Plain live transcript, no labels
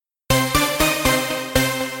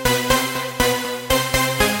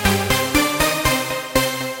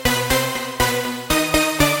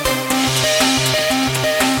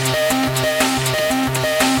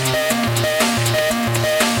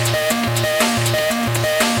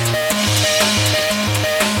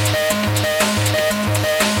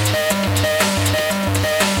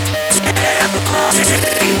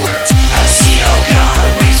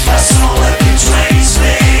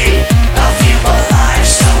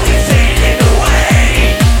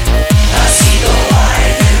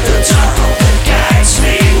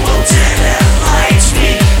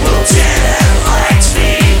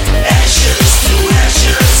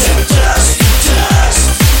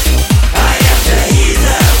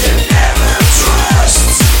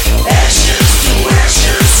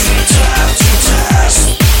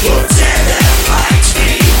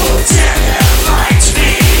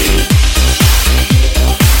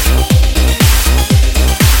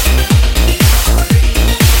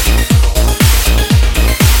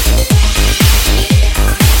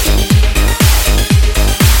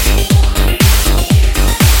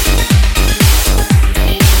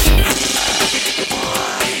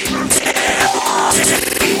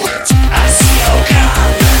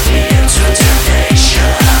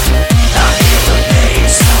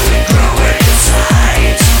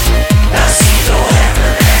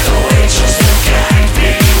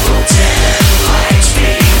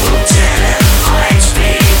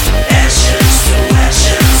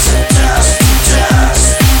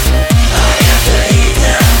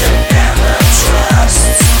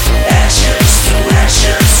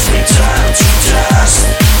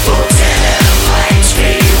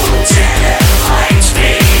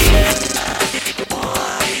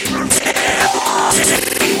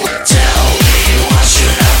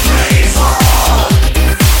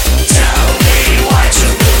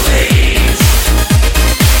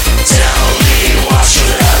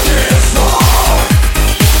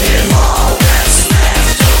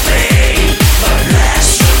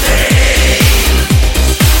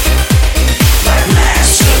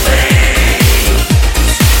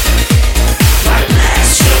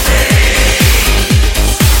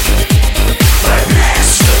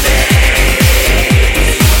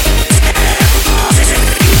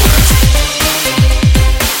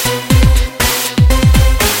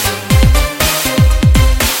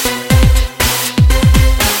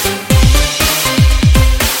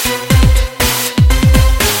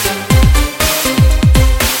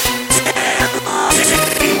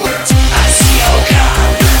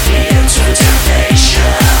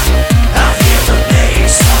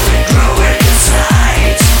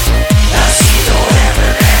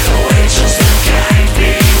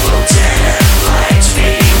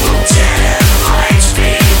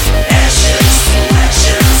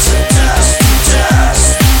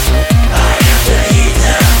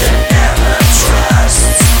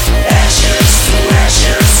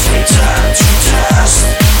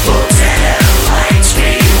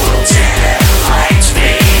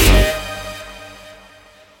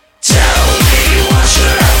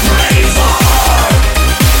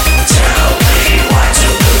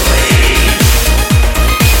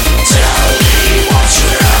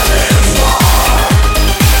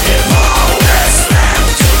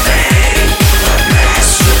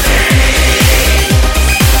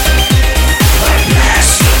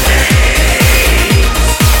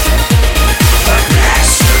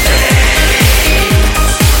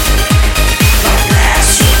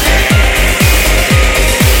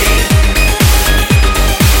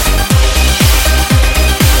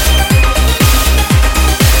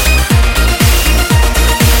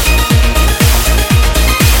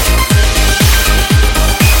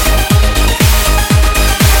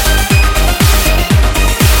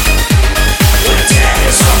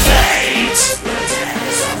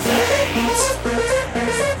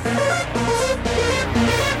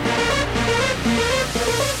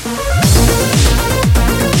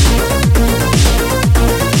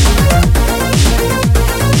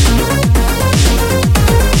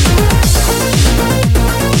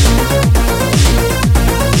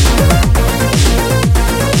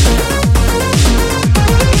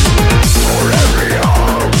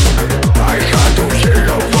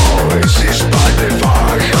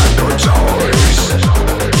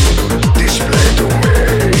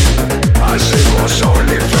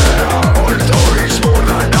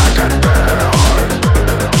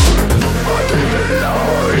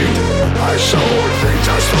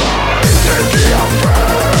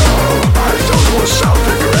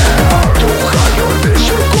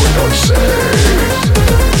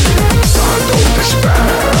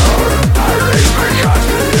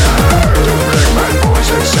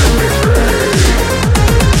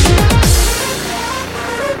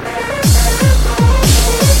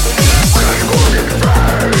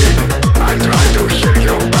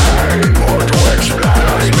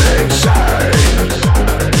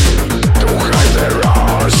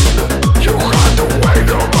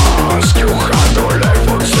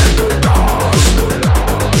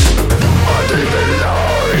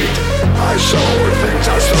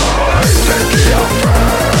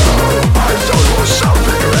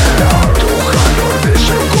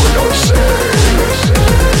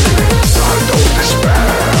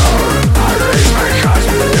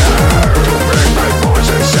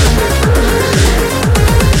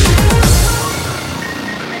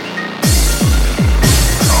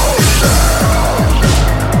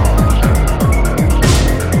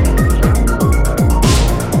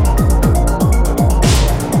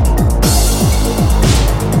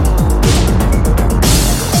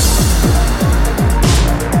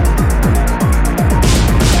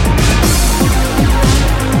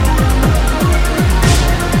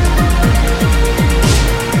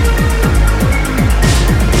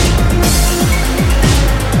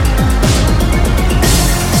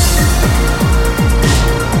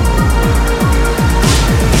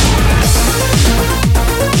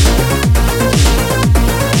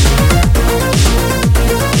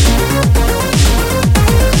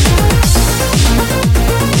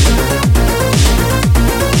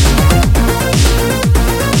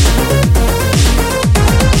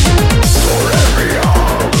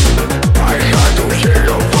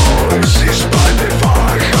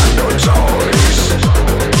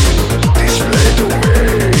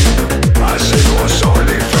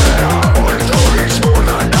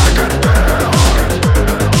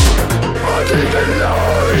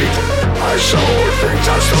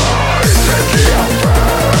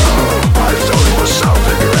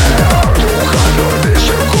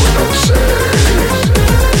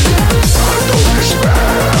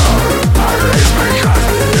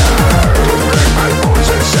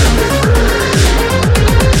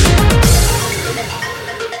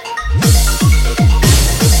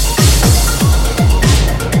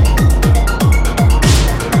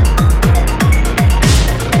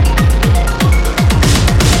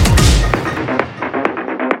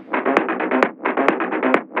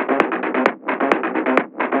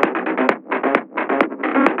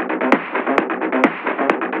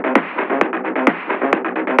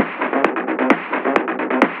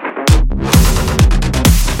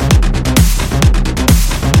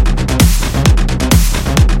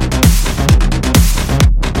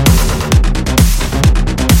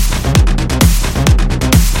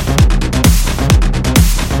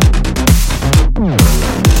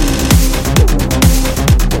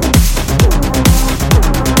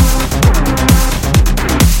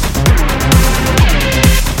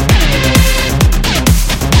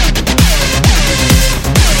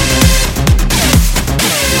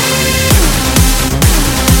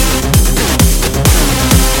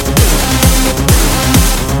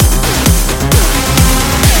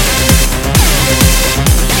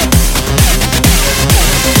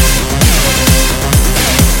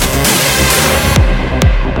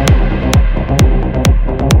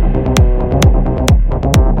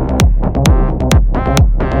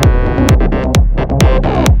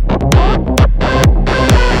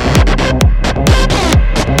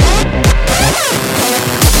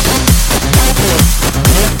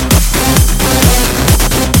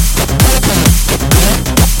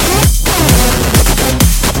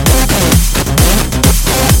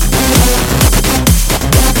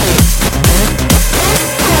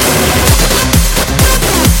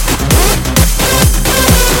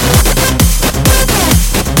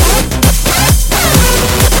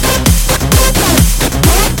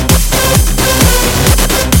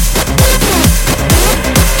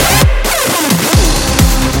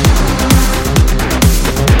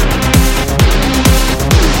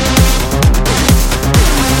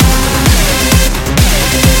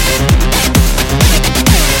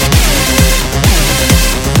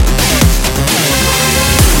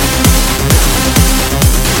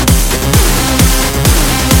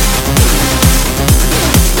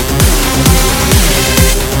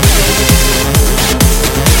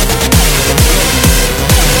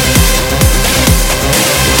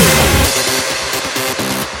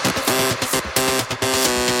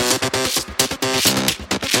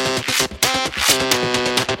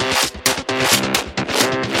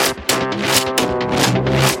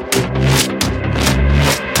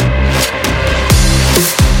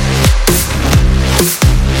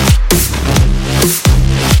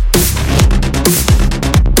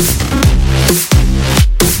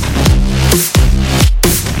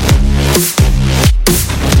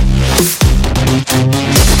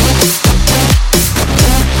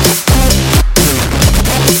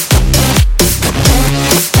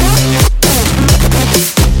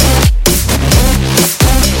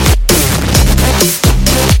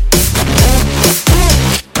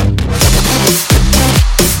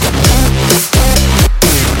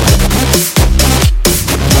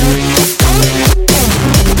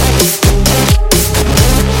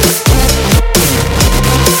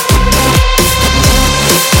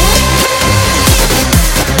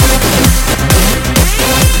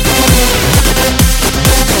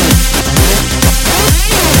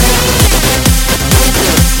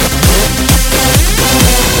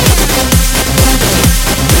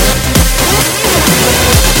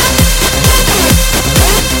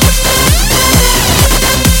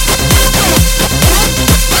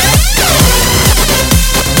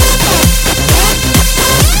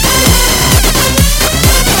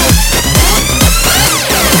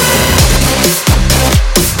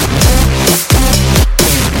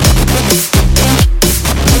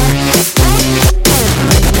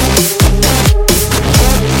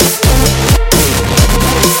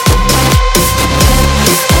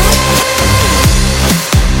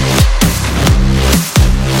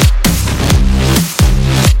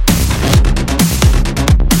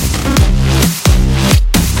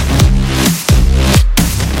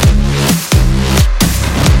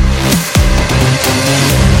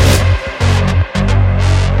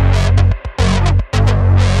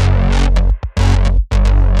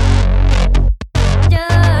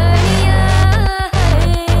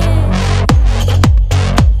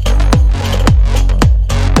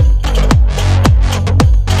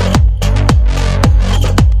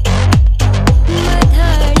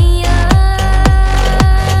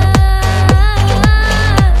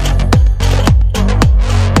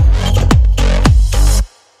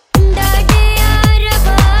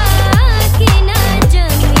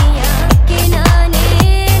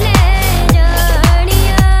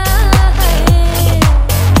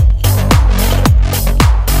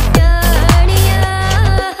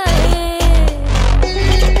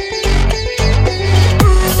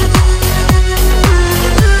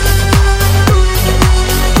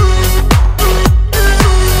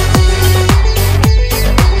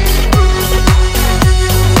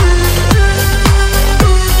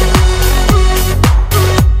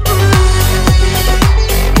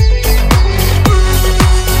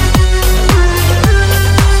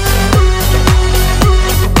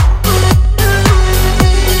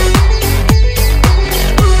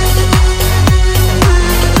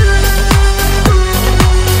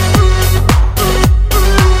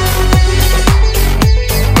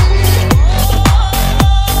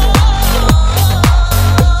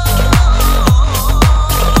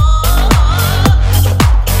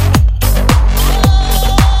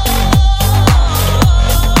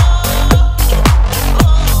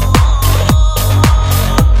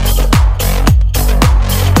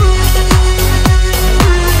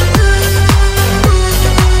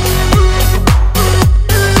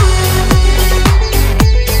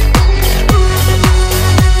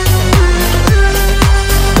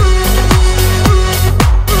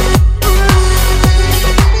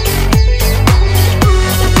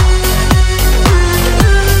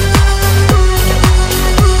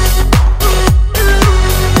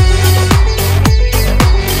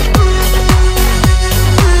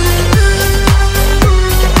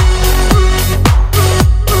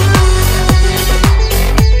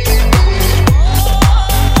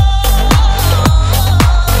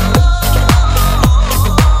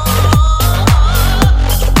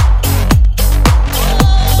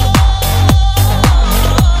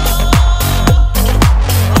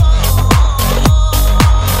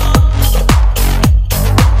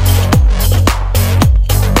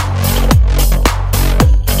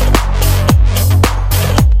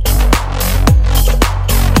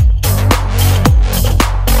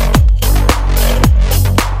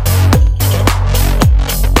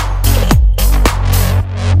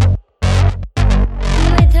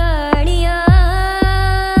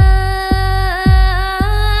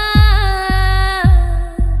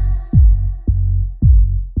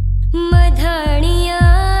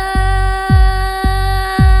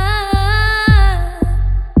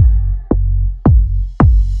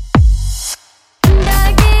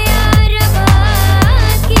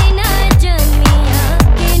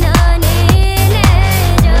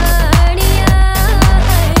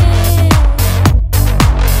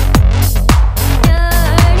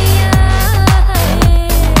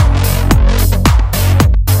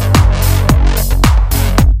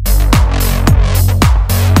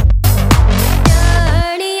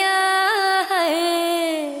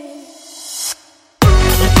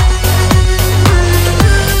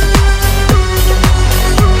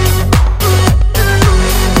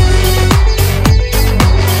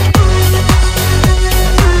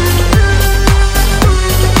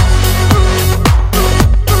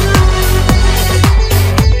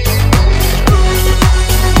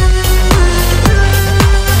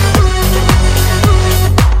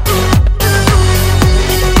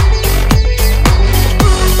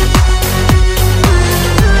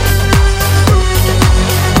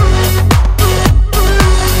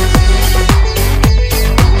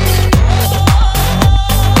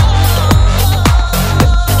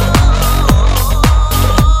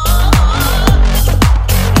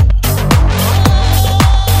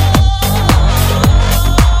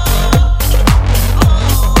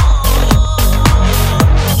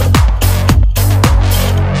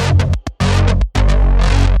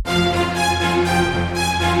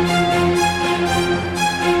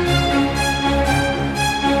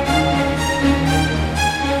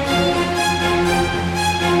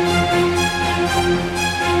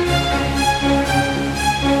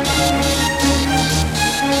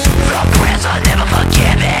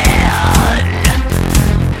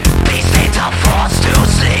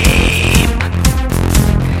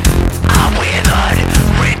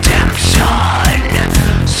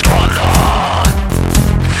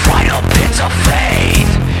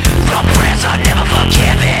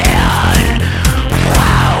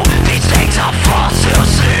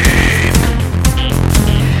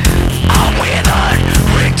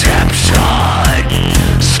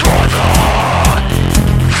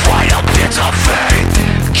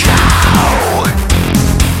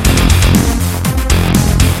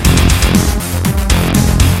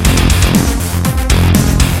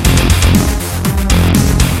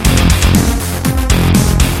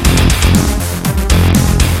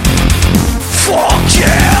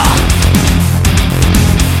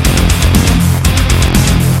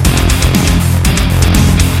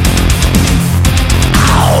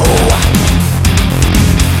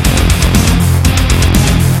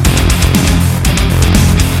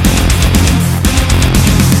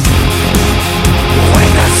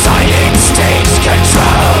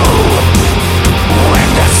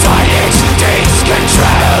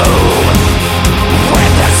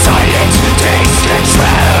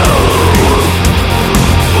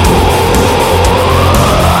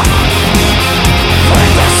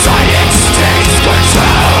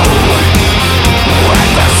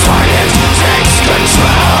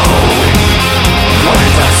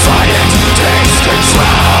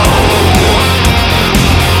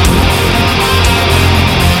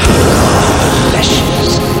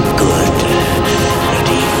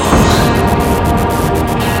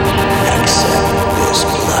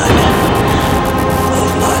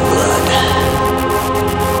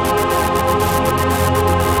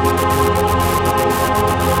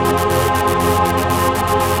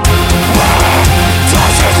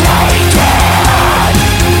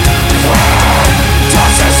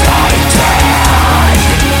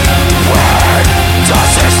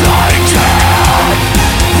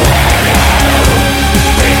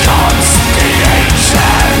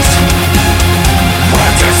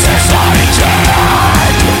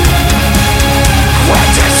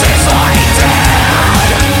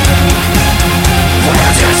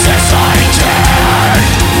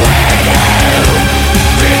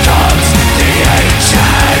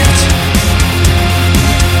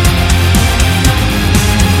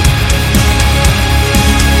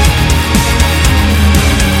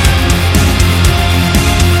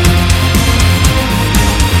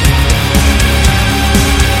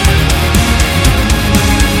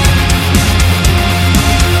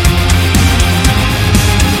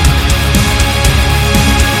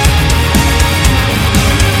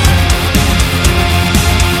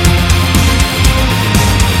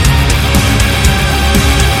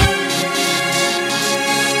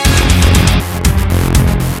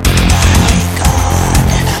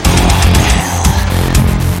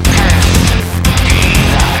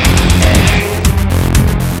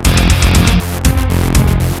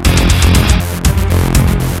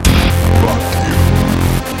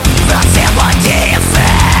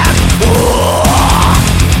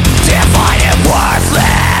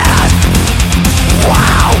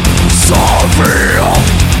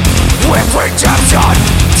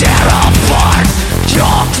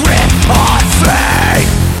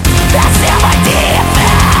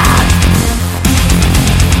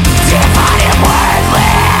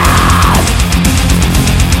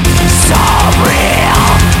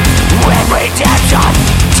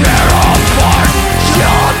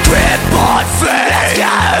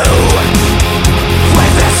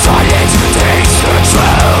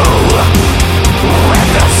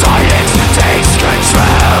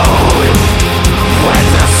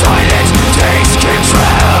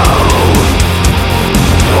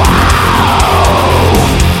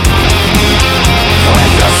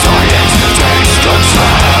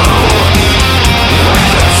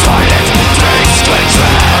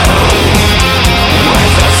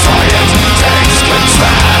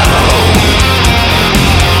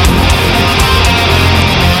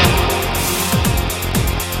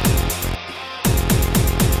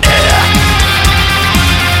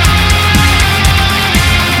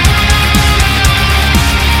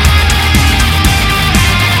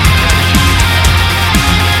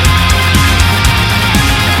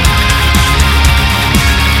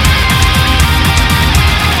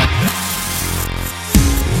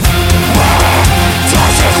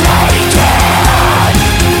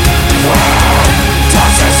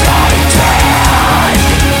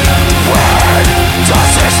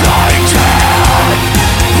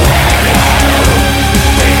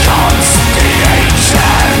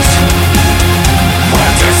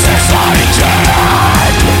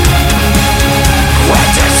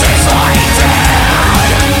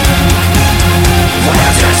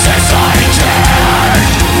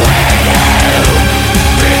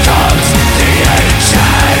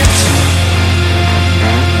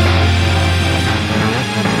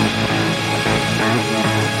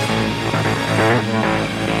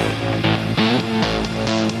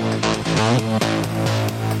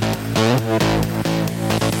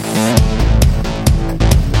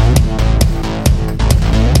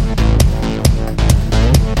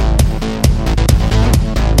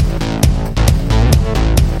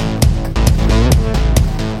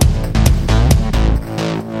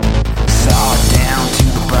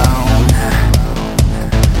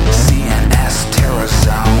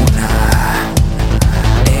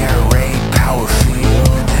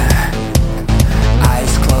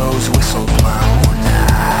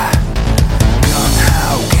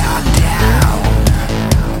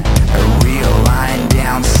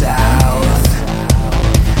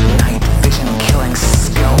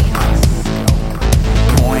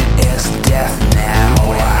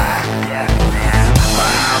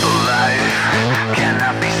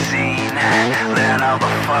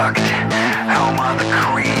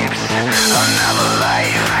creeps. Another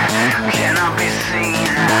life cannot be seen.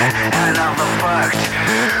 Another fucked.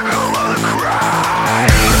 Who will cry?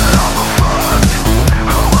 Another fucked.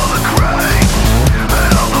 Who will cry?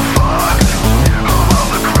 Another fucked. Who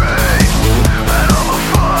will cry? Another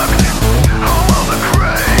fucked. Who will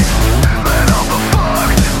cry? Another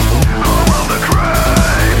fucked. Who will cry?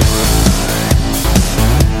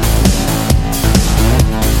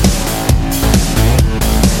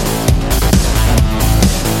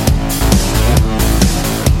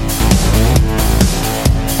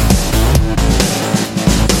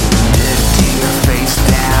 Face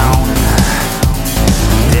down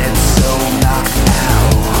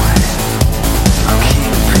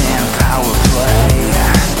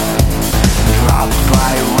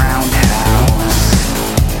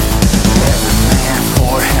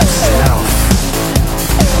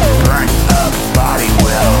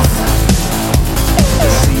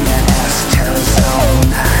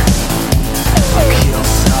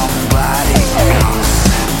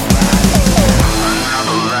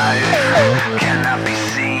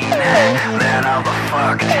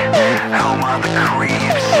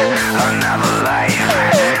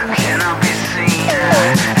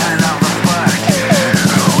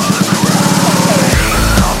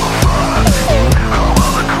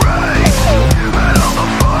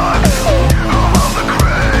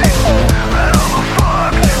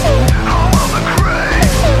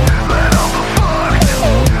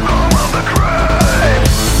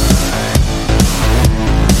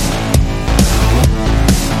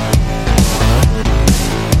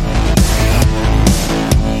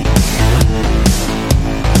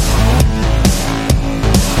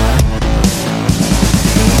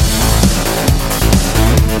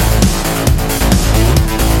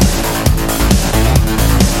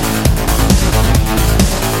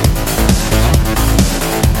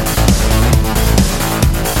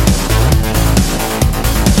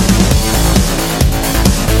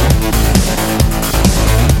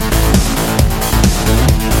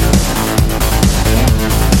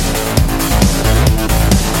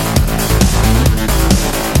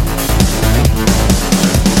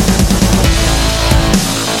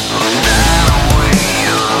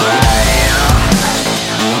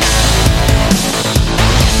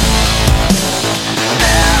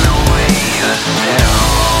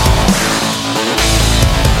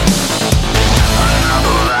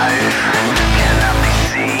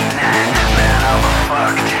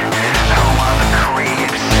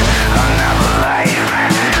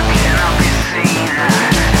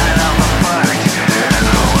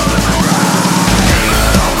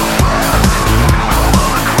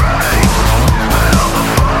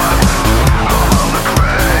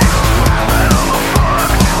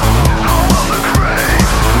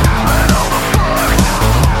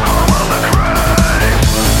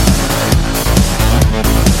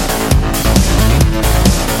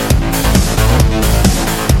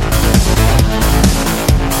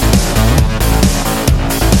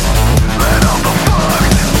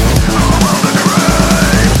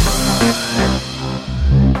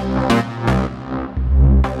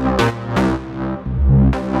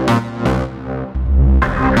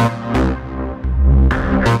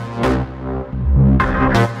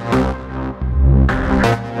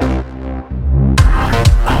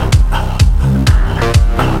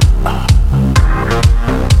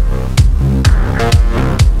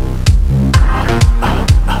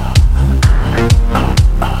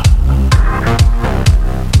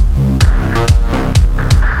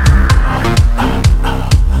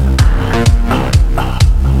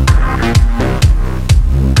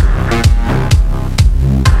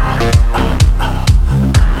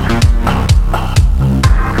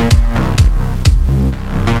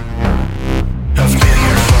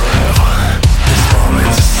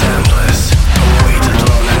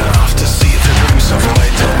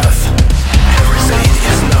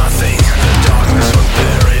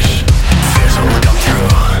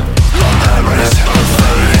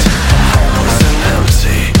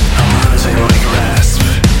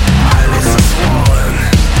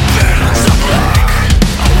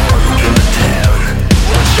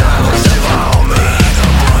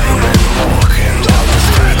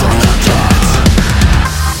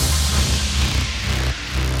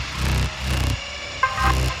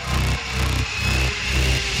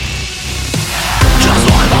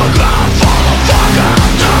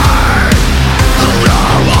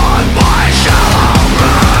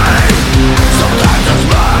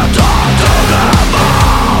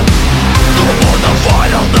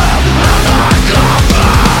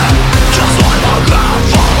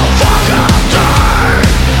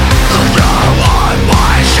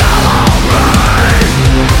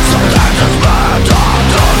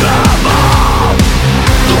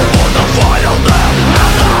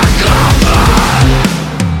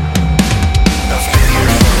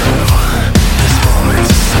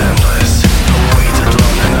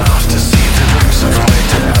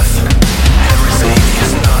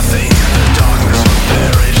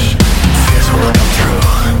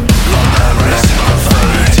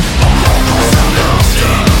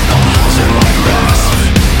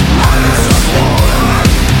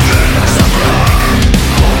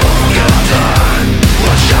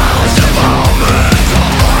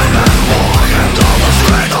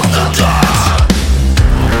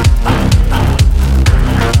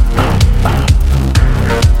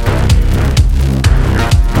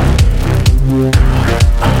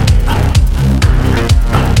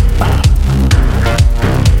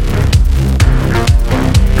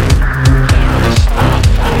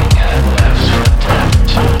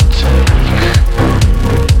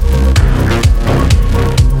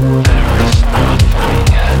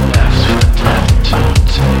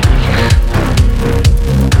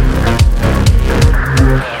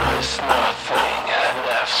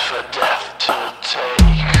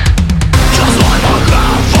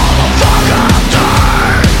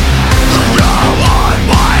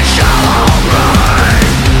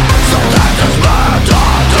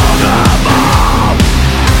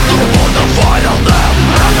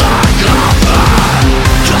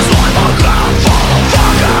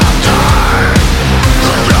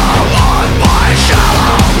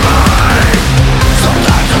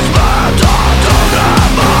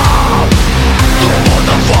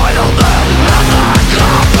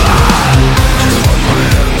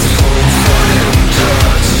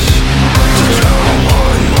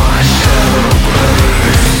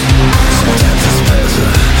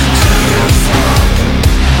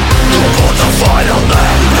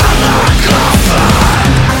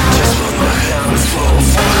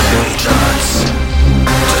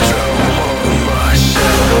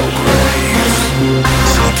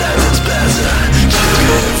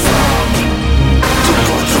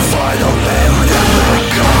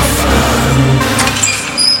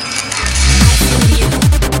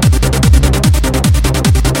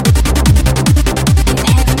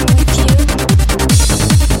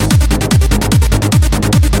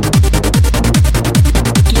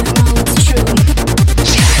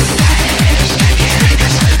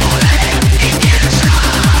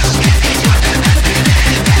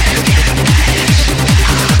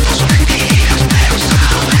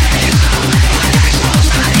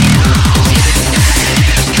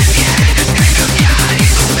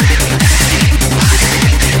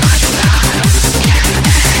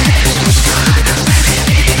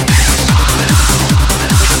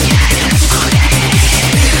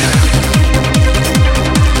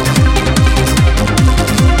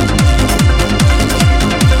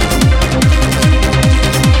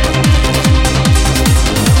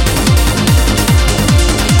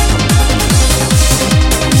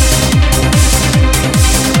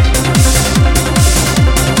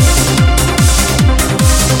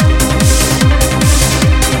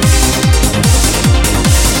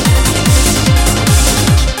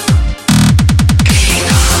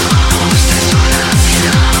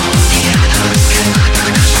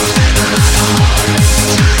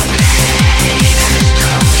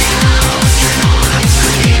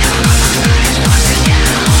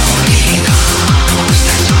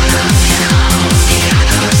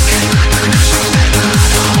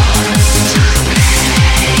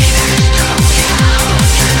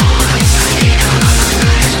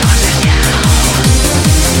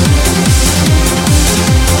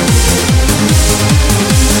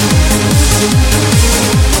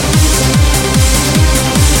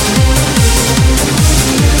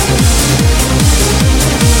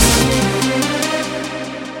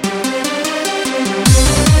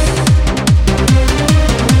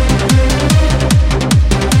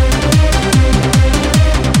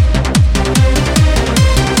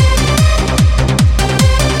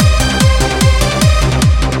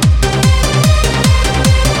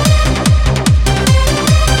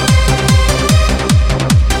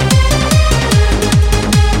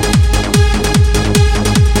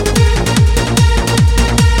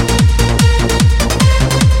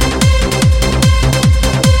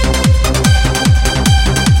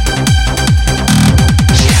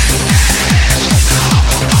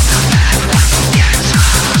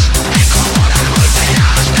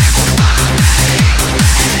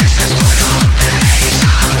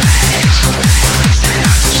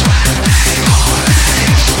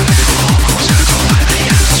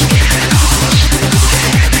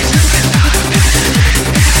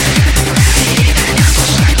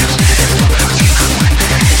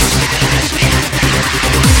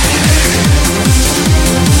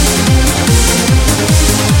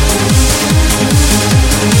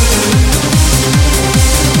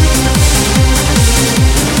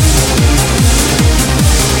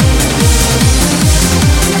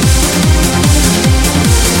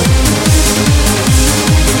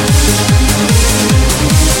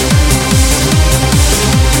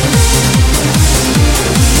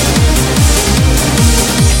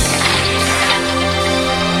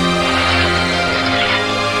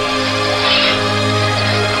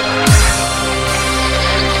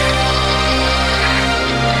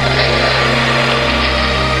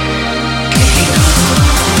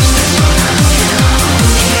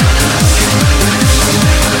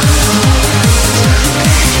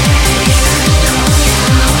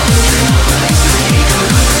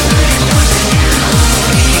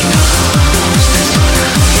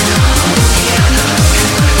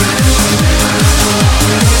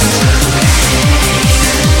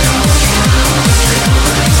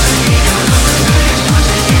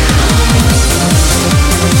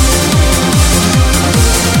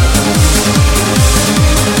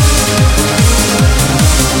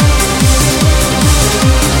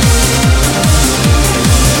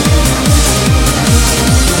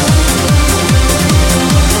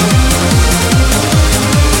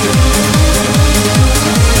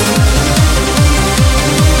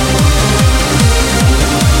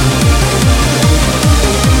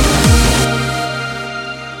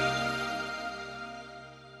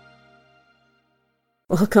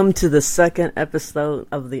Welcome to the second episode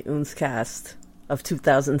of the Oontzcast of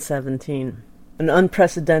 2017. An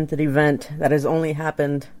unprecedented event that has only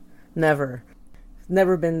happened never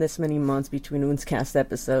been this many months between Oontzcast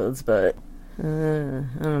episodes, but I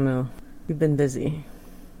don't know. We've been busy.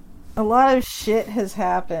 A lot of shit has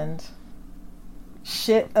happened.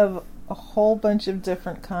 Shit of a whole bunch of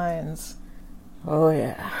different kinds. Oh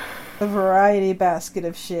yeah. A variety basket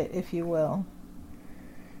of shit, if you will.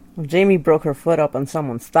 Well, Jamie broke her foot up on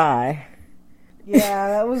someone's thigh. Yeah,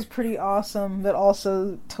 that was pretty awesome, but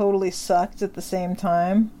also totally sucked at the same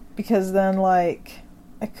time. Because then, like,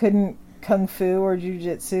 I couldn't kung fu or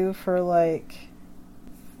jujitsu for, like,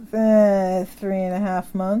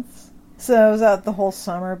 3.5 months. So I was out the whole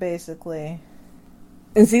summer, basically.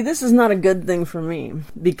 And see, this is not a good thing for me,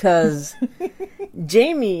 because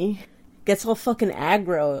Jamie gets all fucking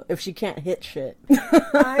aggro if she can't hit shit.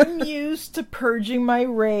 I'm used to purging my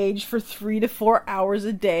rage for 3 to 4 hours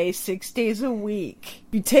a day, 6 days a week.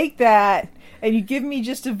 You take that, and you give me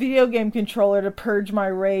just a video game controller to purge my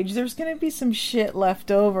rage, there's gonna be some shit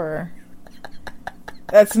left over.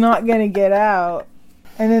 That's not gonna get out.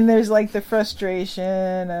 And then there's, like, the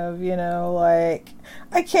frustration of, you know, like,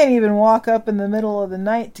 I can't even walk up in the middle of the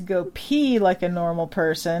night to go pee like a normal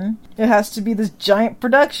person. It has to be this giant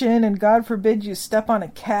production, and God forbid you step on a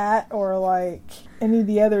cat or, like, any of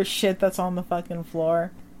the other shit that's on the fucking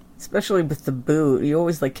floor. Especially with the boot. You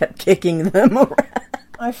always, like, kept kicking them around.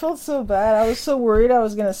 I felt so bad. I was so worried I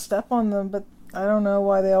was gonna step on them, but I don't know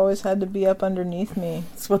why they always had to be up underneath me.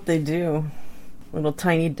 That's what they do. Little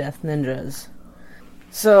tiny death ninjas.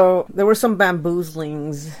 So, there were some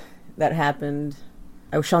bamboozlings that happened.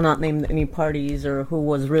 I shall not name any parties or who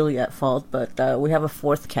was really at fault, but we have a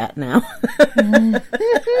fourth cat now.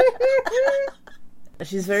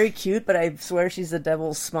 She's very cute, but I swear she's the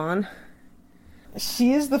devil's spawn.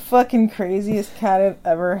 She is the fucking craziest cat I've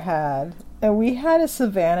ever had. And we had a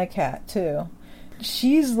Savannah cat, too.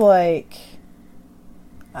 She's like,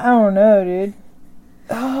 I don't know, dude.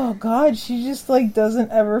 Oh, God, she just, like,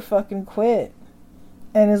 doesn't ever fucking quit.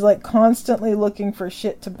 And is, like, constantly looking for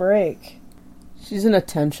shit to break. She's an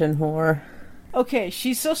attention whore. Okay,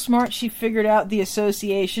 she's so smart she figured out the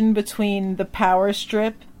association between the power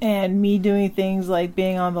strip and me doing things like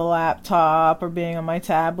being on the laptop or being on my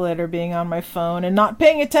tablet or being on my phone and not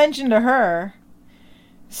paying attention to her.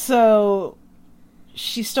 So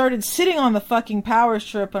she started sitting on the fucking power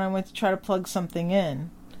strip when I went to try to plug something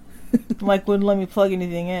in. Like, wouldn't let me plug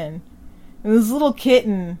anything in. And this little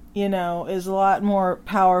kitten, you know, is a lot more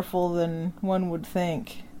powerful than one would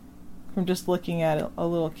think from just looking at a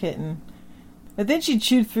little kitten. But then she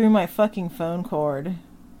chewed through my fucking phone cord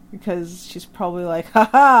because she's probably like,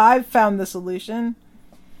 haha, I've found the solution.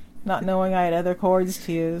 Not knowing I had other cords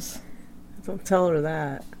to use. Don't tell her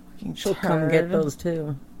that. Fucking She'll turd. come get those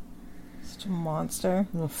too. Such a monster.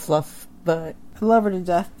 Little fluff butt. I love her to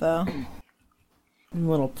death, though.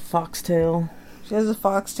 Little foxtail. She has a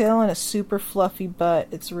foxtail and a super fluffy butt.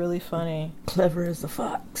 It's really funny. Clever as a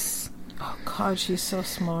fox. Oh, God, she's so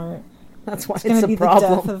smart. That's why it's gonna a be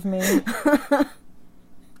problem. The death of me.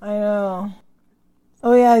 I know.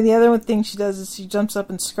 Oh, yeah, the other thing she does is she jumps up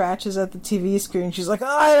and scratches at the TV screen. She's like, oh,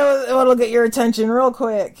 I know what'll get your attention real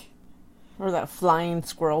quick. Or that flying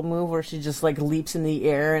squirrel move where she just, like, leaps in the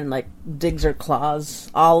air and, like, digs her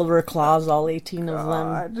claws. All of her claws, all 18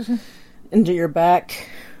 of them, into your back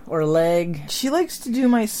or leg. She likes to do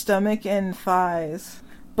my stomach and thighs.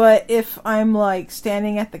 But if I'm, like,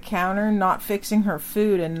 standing at the counter, not fixing her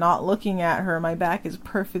food and not looking at her, my back is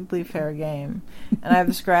perfectly fair game. And I have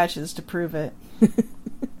the scratches to prove it.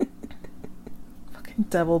 Fucking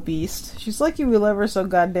devil beast. She's lucky we love her so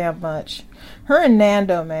goddamn much. Her and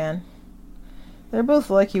Nando, man. They're both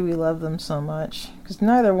lucky we love them so much. Because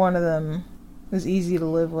neither one of them is easy to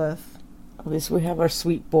live with. Obviously, we have our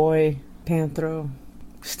sweet boy, Panthro.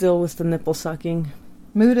 Still with the nipple sucking.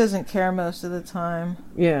 Moo doesn't care most of the time.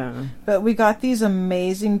 Yeah. But we got these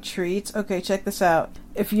amazing treats. Okay, check this out.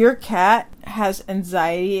 If your cat has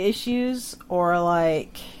anxiety issues or,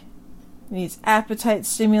 like, needs appetite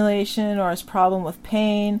stimulation or has problem with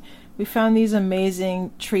pain, we found these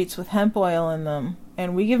amazing treats with hemp oil in them.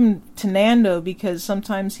 And we give them to Nando because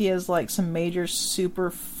sometimes he has, like, some major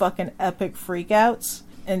super fucking epic freakouts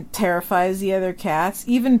and terrifies the other cats.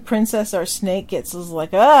 Even Princess, our snake, gets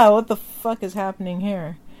like, what the fuck is happening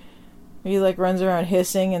here? He, like, runs around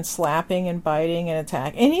hissing and slapping and biting and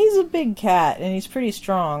attacking. And he's a big cat, and he's pretty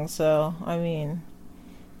strong, so, I mean,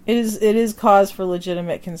 it is cause for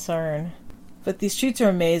legitimate concern. But these treats are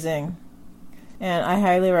amazing, and I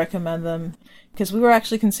highly recommend them. Because we were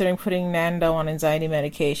actually considering putting Nando on anxiety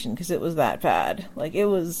medication because it was that bad. Like, it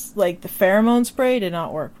was, like, the pheromone spray did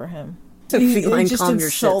not work for him. Feline It just calm your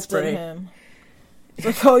shit insulted spray. him. It's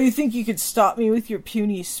like, oh, you think you could stop me with your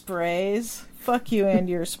puny sprays? Fuck you and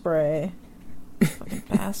your spray. Fucking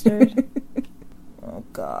bastard. Oh,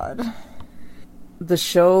 God. The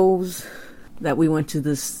shows that we went to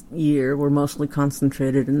this year were mostly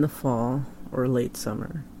concentrated in the fall or late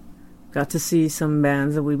summer. Got to see some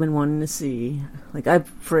bands that we've been wanting to see. Like, I,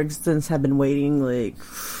 for instance, have been waiting, like,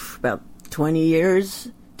 about 20 years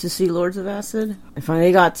to see Lords of Acid. I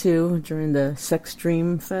finally got to during the Sex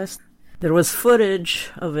Dream Fest. There was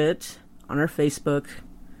footage of it on our Facebook,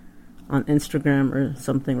 on Instagram or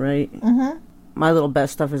something, right? Mm-hmm. My little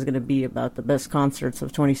best stuff is going to be about the best concerts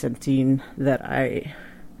of 2017 that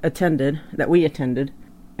we attended,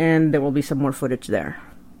 and there will be some more footage there.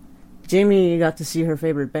 Jamie got to see her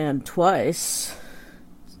favorite band twice.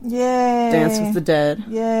 Yay! Dance with the Dead.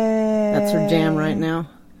 Yay! That's her jam right now.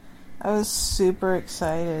 I was super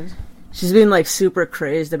excited. She's been, like, super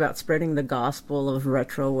crazed about spreading the gospel of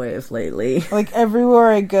Retrowave lately. Like, everywhere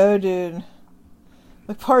I go, dude.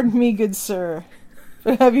 Like, pardon me, good sir,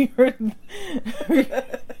 but have you heard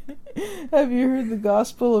the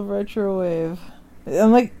gospel of Retrowave?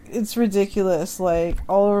 I'm like, it's ridiculous. Like,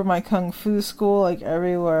 all over my kung fu school, like,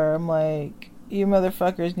 everywhere. I'm like, you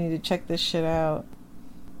motherfuckers need to check this shit out.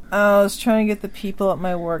 I was trying to get the people at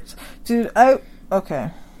my work. Dude,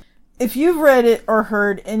 okay. If you've read it or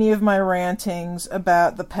heard any of my rantings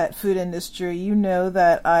about the pet food industry, you know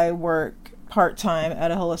that I work part-time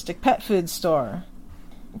at a holistic pet food store.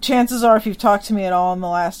 Chances are, if you've talked to me at all in the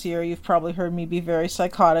last year, you've probably heard me be very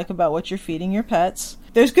psychotic about what you're feeding your pets.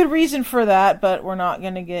 There's good reason for that, but we're not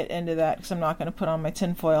going to get into that because I'm not going to put on my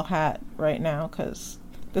tinfoil hat right now because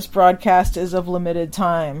this broadcast is of limited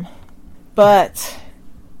time. But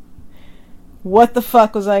what the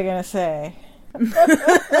fuck was I going to say?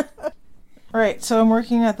 Right, so I'm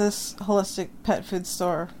working at this holistic pet food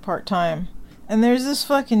store part-time. And there's this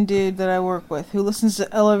fucking dude that I work with who listens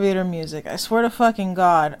to elevator music. I swear to fucking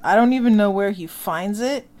God, I don't even know where he finds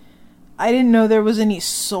it. I didn't know there was any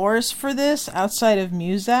source for this outside of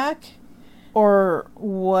Muzak or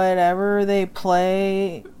whatever they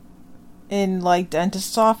play in, like,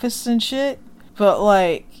 dentist's office and shit. But,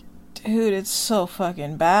 like, dude, it's so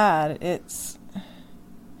fucking bad. It's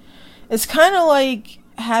kind of like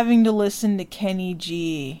having to listen to Kenny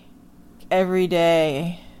G every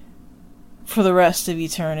day for the rest of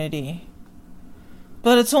eternity.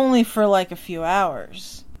 But it's only for like a few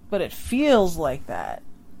hours. But it feels like that.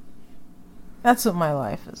 That's what my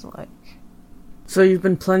life is like. So you've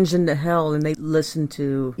been plunged into hell and they listen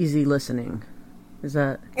to easy listening. Is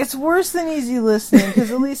that... It's worse than easy listening,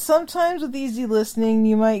 because at least sometimes with easy listening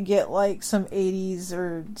you might get like some 80s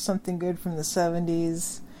or something good from the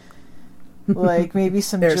 70s. Like maybe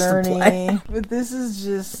some Journey. But this is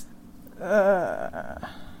just...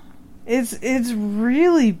 It's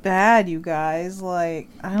really bad, you guys. Like,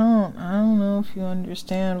 I don't know if you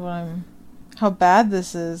understand how bad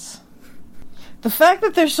this is. The fact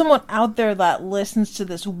that there's someone out there that listens to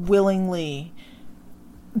this willingly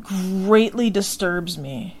greatly disturbs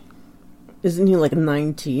me. Isn't he like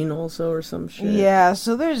 19 also or some shit? Yeah,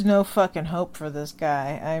 so there's no fucking hope for this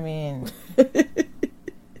guy. I mean...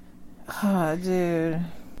 Oh, dude.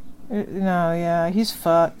 No, yeah, he's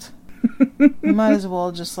fucked. He might as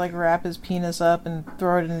well just, like, wrap his penis up and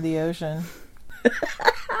throw it into the ocean.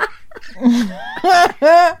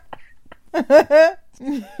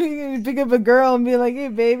 You can pick up a girl and be like, hey,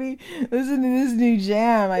 baby, listen to this new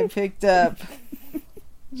jam I picked up.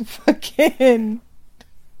 Fucking...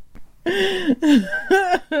 I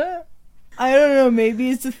don't know, maybe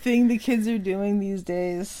it's a thing the kids are doing these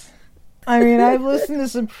days. I mean, I've listened to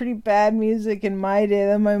some pretty bad music in my day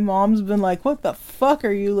that my mom's been like, what the fuck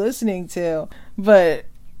are you listening to? But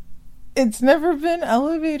it's never been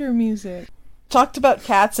elevator music. Talked about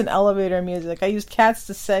cats and elevator music. I used cats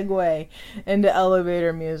to segue into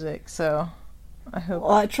elevator music, so I hope...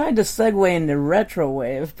 Well, I tried to segue into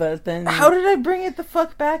Retrowave, but then... How did I bring it the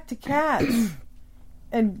fuck back to cats?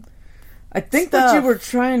 And I think stuff. what you were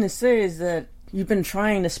trying to say is that you've been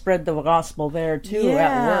trying to spread the gospel there, too, at work.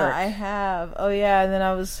 Yeah, I have. Oh, yeah, and then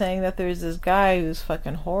I was saying that there's this guy who's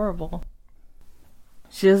fucking horrible.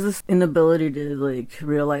 She has this inability to, like,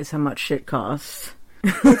 realize how much shit costs.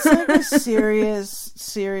 It's like a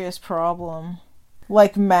serious problem.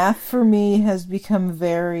 Like, math for me has become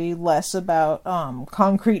very less about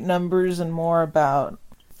concrete numbers and more about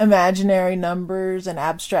imaginary numbers and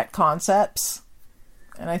abstract concepts.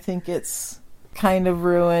 And I think it's kind of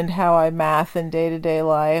ruined how I math in day-to-day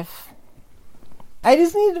life. I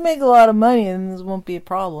just need to make a lot of money and this won't be a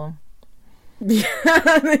problem. Yeah,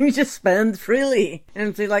 then you just spend freely. And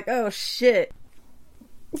it's like, oh shit.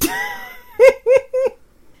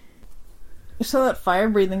 You saw that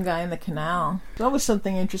fire-breathing guy in the canal. There's always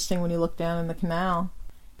something interesting when you look down in the canal.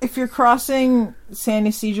 If you're crossing San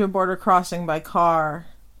Ysidro border crossing by car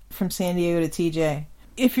from San Diego to TJ,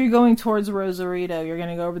 if you're going towards Rosarito, you're going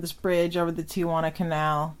to go over this bridge over the Tijuana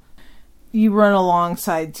Canal. You run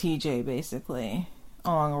alongside TJ, basically,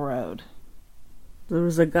 along a road. There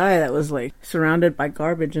was a guy that was like surrounded by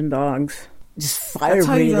garbage and dogs. Just fire That's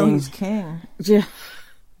how you know breathing. he's king. Yeah.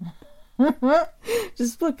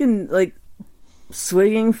 Just fucking like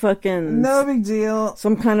swigging fucking No big deal.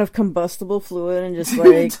 some kind of combustible fluid and just It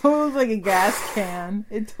like totally looked like a gas can.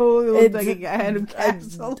 It totally looked like a can of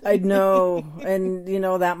gasoline. I know, and you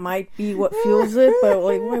know that might be what fuels it, but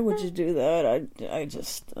like why would you do that?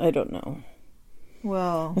 I don't know.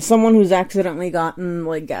 Well, As someone who's accidentally gotten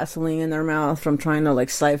like gasoline in their mouth from trying to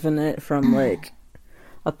like siphon it from like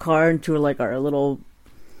a car into like our little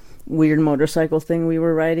weird motorcycle thing we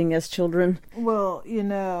were riding as children. well, you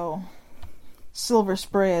know, silver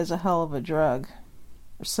spray is a hell of a drug.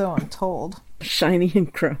 Or so I'm told. Shiny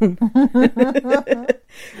and chrome.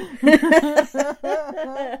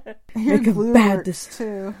 Make a glue bad works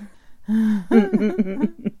too.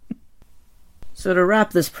 So to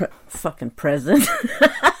wrap this fucking present,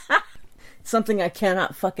 something I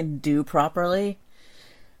cannot fucking do properly.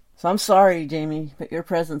 So I'm sorry, Jamie, but your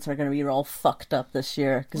presents are gonna be all fucked up this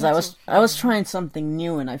year because I was trying something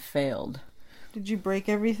new and I failed. Did you break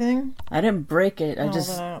everything? I didn't break it. Then I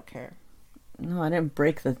don't care. No, I didn't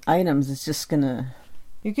break the items. It's just gonna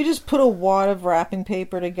You could just put a wad of wrapping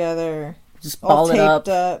paper together, just all ball it taped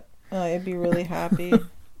up. up. I'd be really happy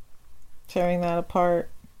tearing that apart.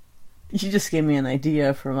 You just gave me an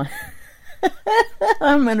idea for my.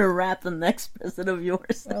 I'm gonna wrap the next present of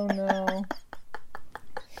yours. Oh no.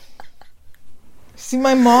 See,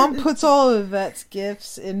 my mom puts all of Yvette's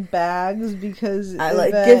gifts in bags because I like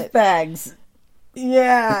Yvette- gift bags.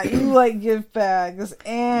 Yeah, you like gift bags,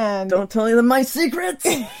 and Don't tell them my secrets.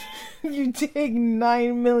 you take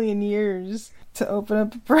 9 million years to open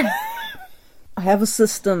up a present. I have a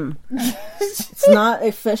system. It's not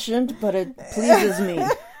efficient, but it pleases me.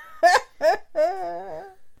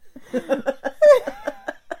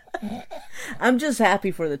 I'm just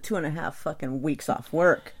happy for the 2.5 fucking weeks off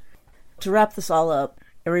work. To wrap this all up,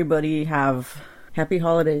 everybody have happy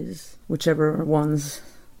holidays, whichever ones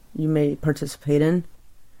you may participate in.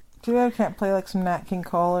 Too bad I can't play like some Nat King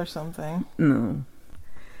Cole or something. No.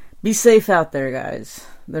 Be safe out there, guys.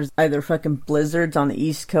 There's either fucking blizzards on the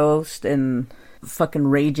East Coast and fucking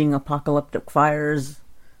raging apocalyptic fires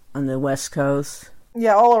on the West Coast.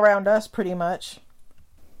 Yeah, all around us, pretty much.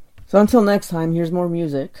 So until next time, here's more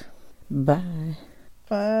music. Bye.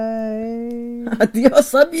 Bye.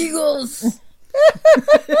 Adios, amigos.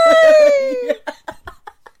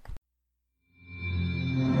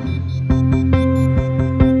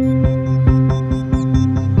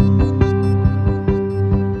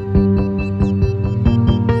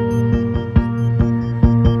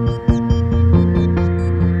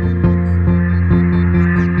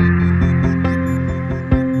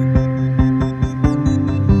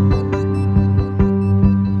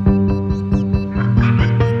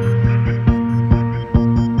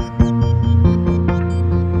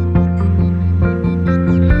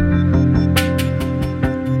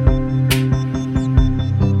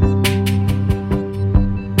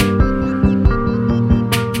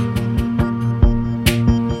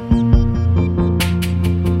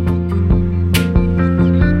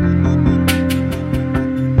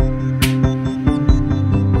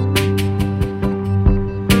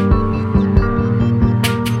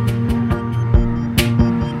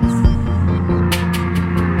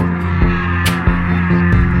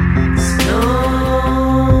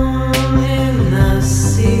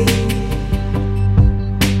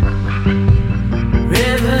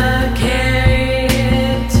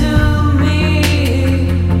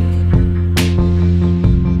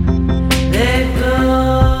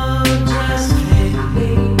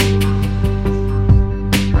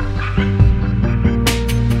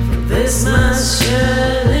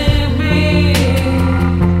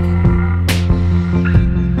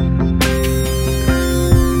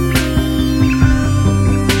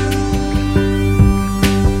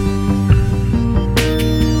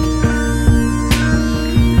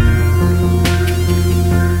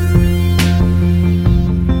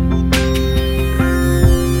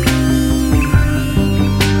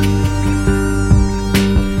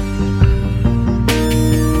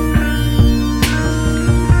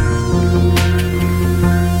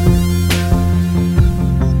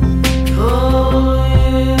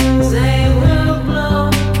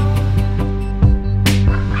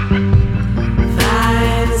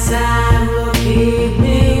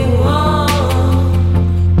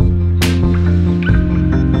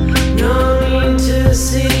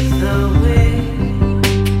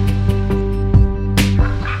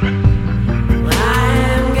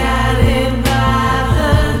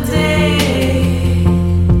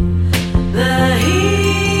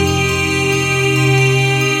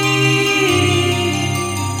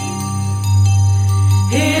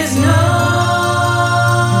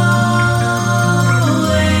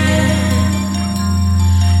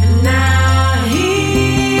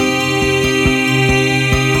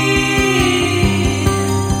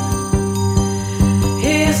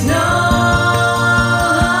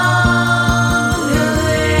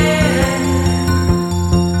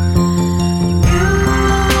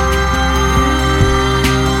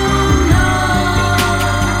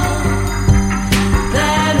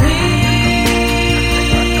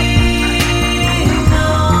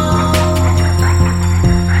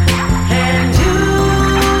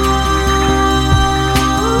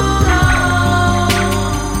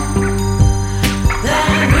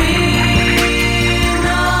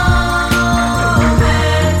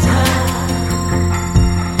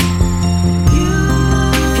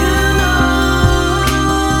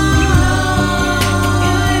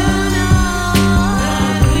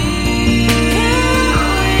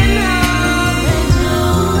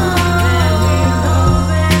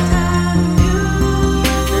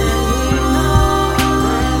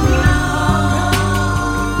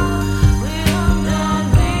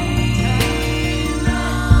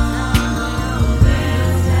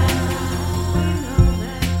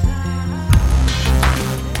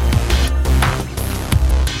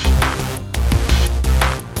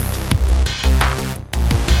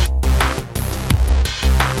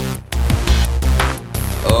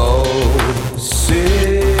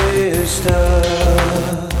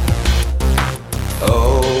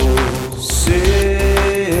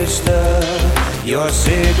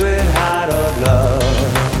 sacred heart of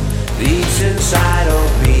love beats inside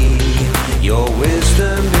of me. Your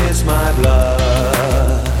wisdom is my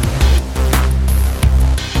blood.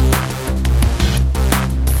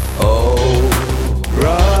 Oh,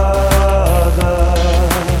 brother.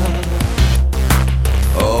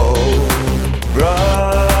 Oh,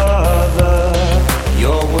 brother.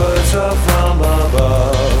 Your words are from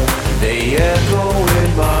above. They echo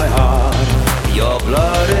in my heart. Your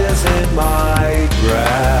blood is in my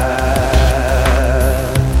breath.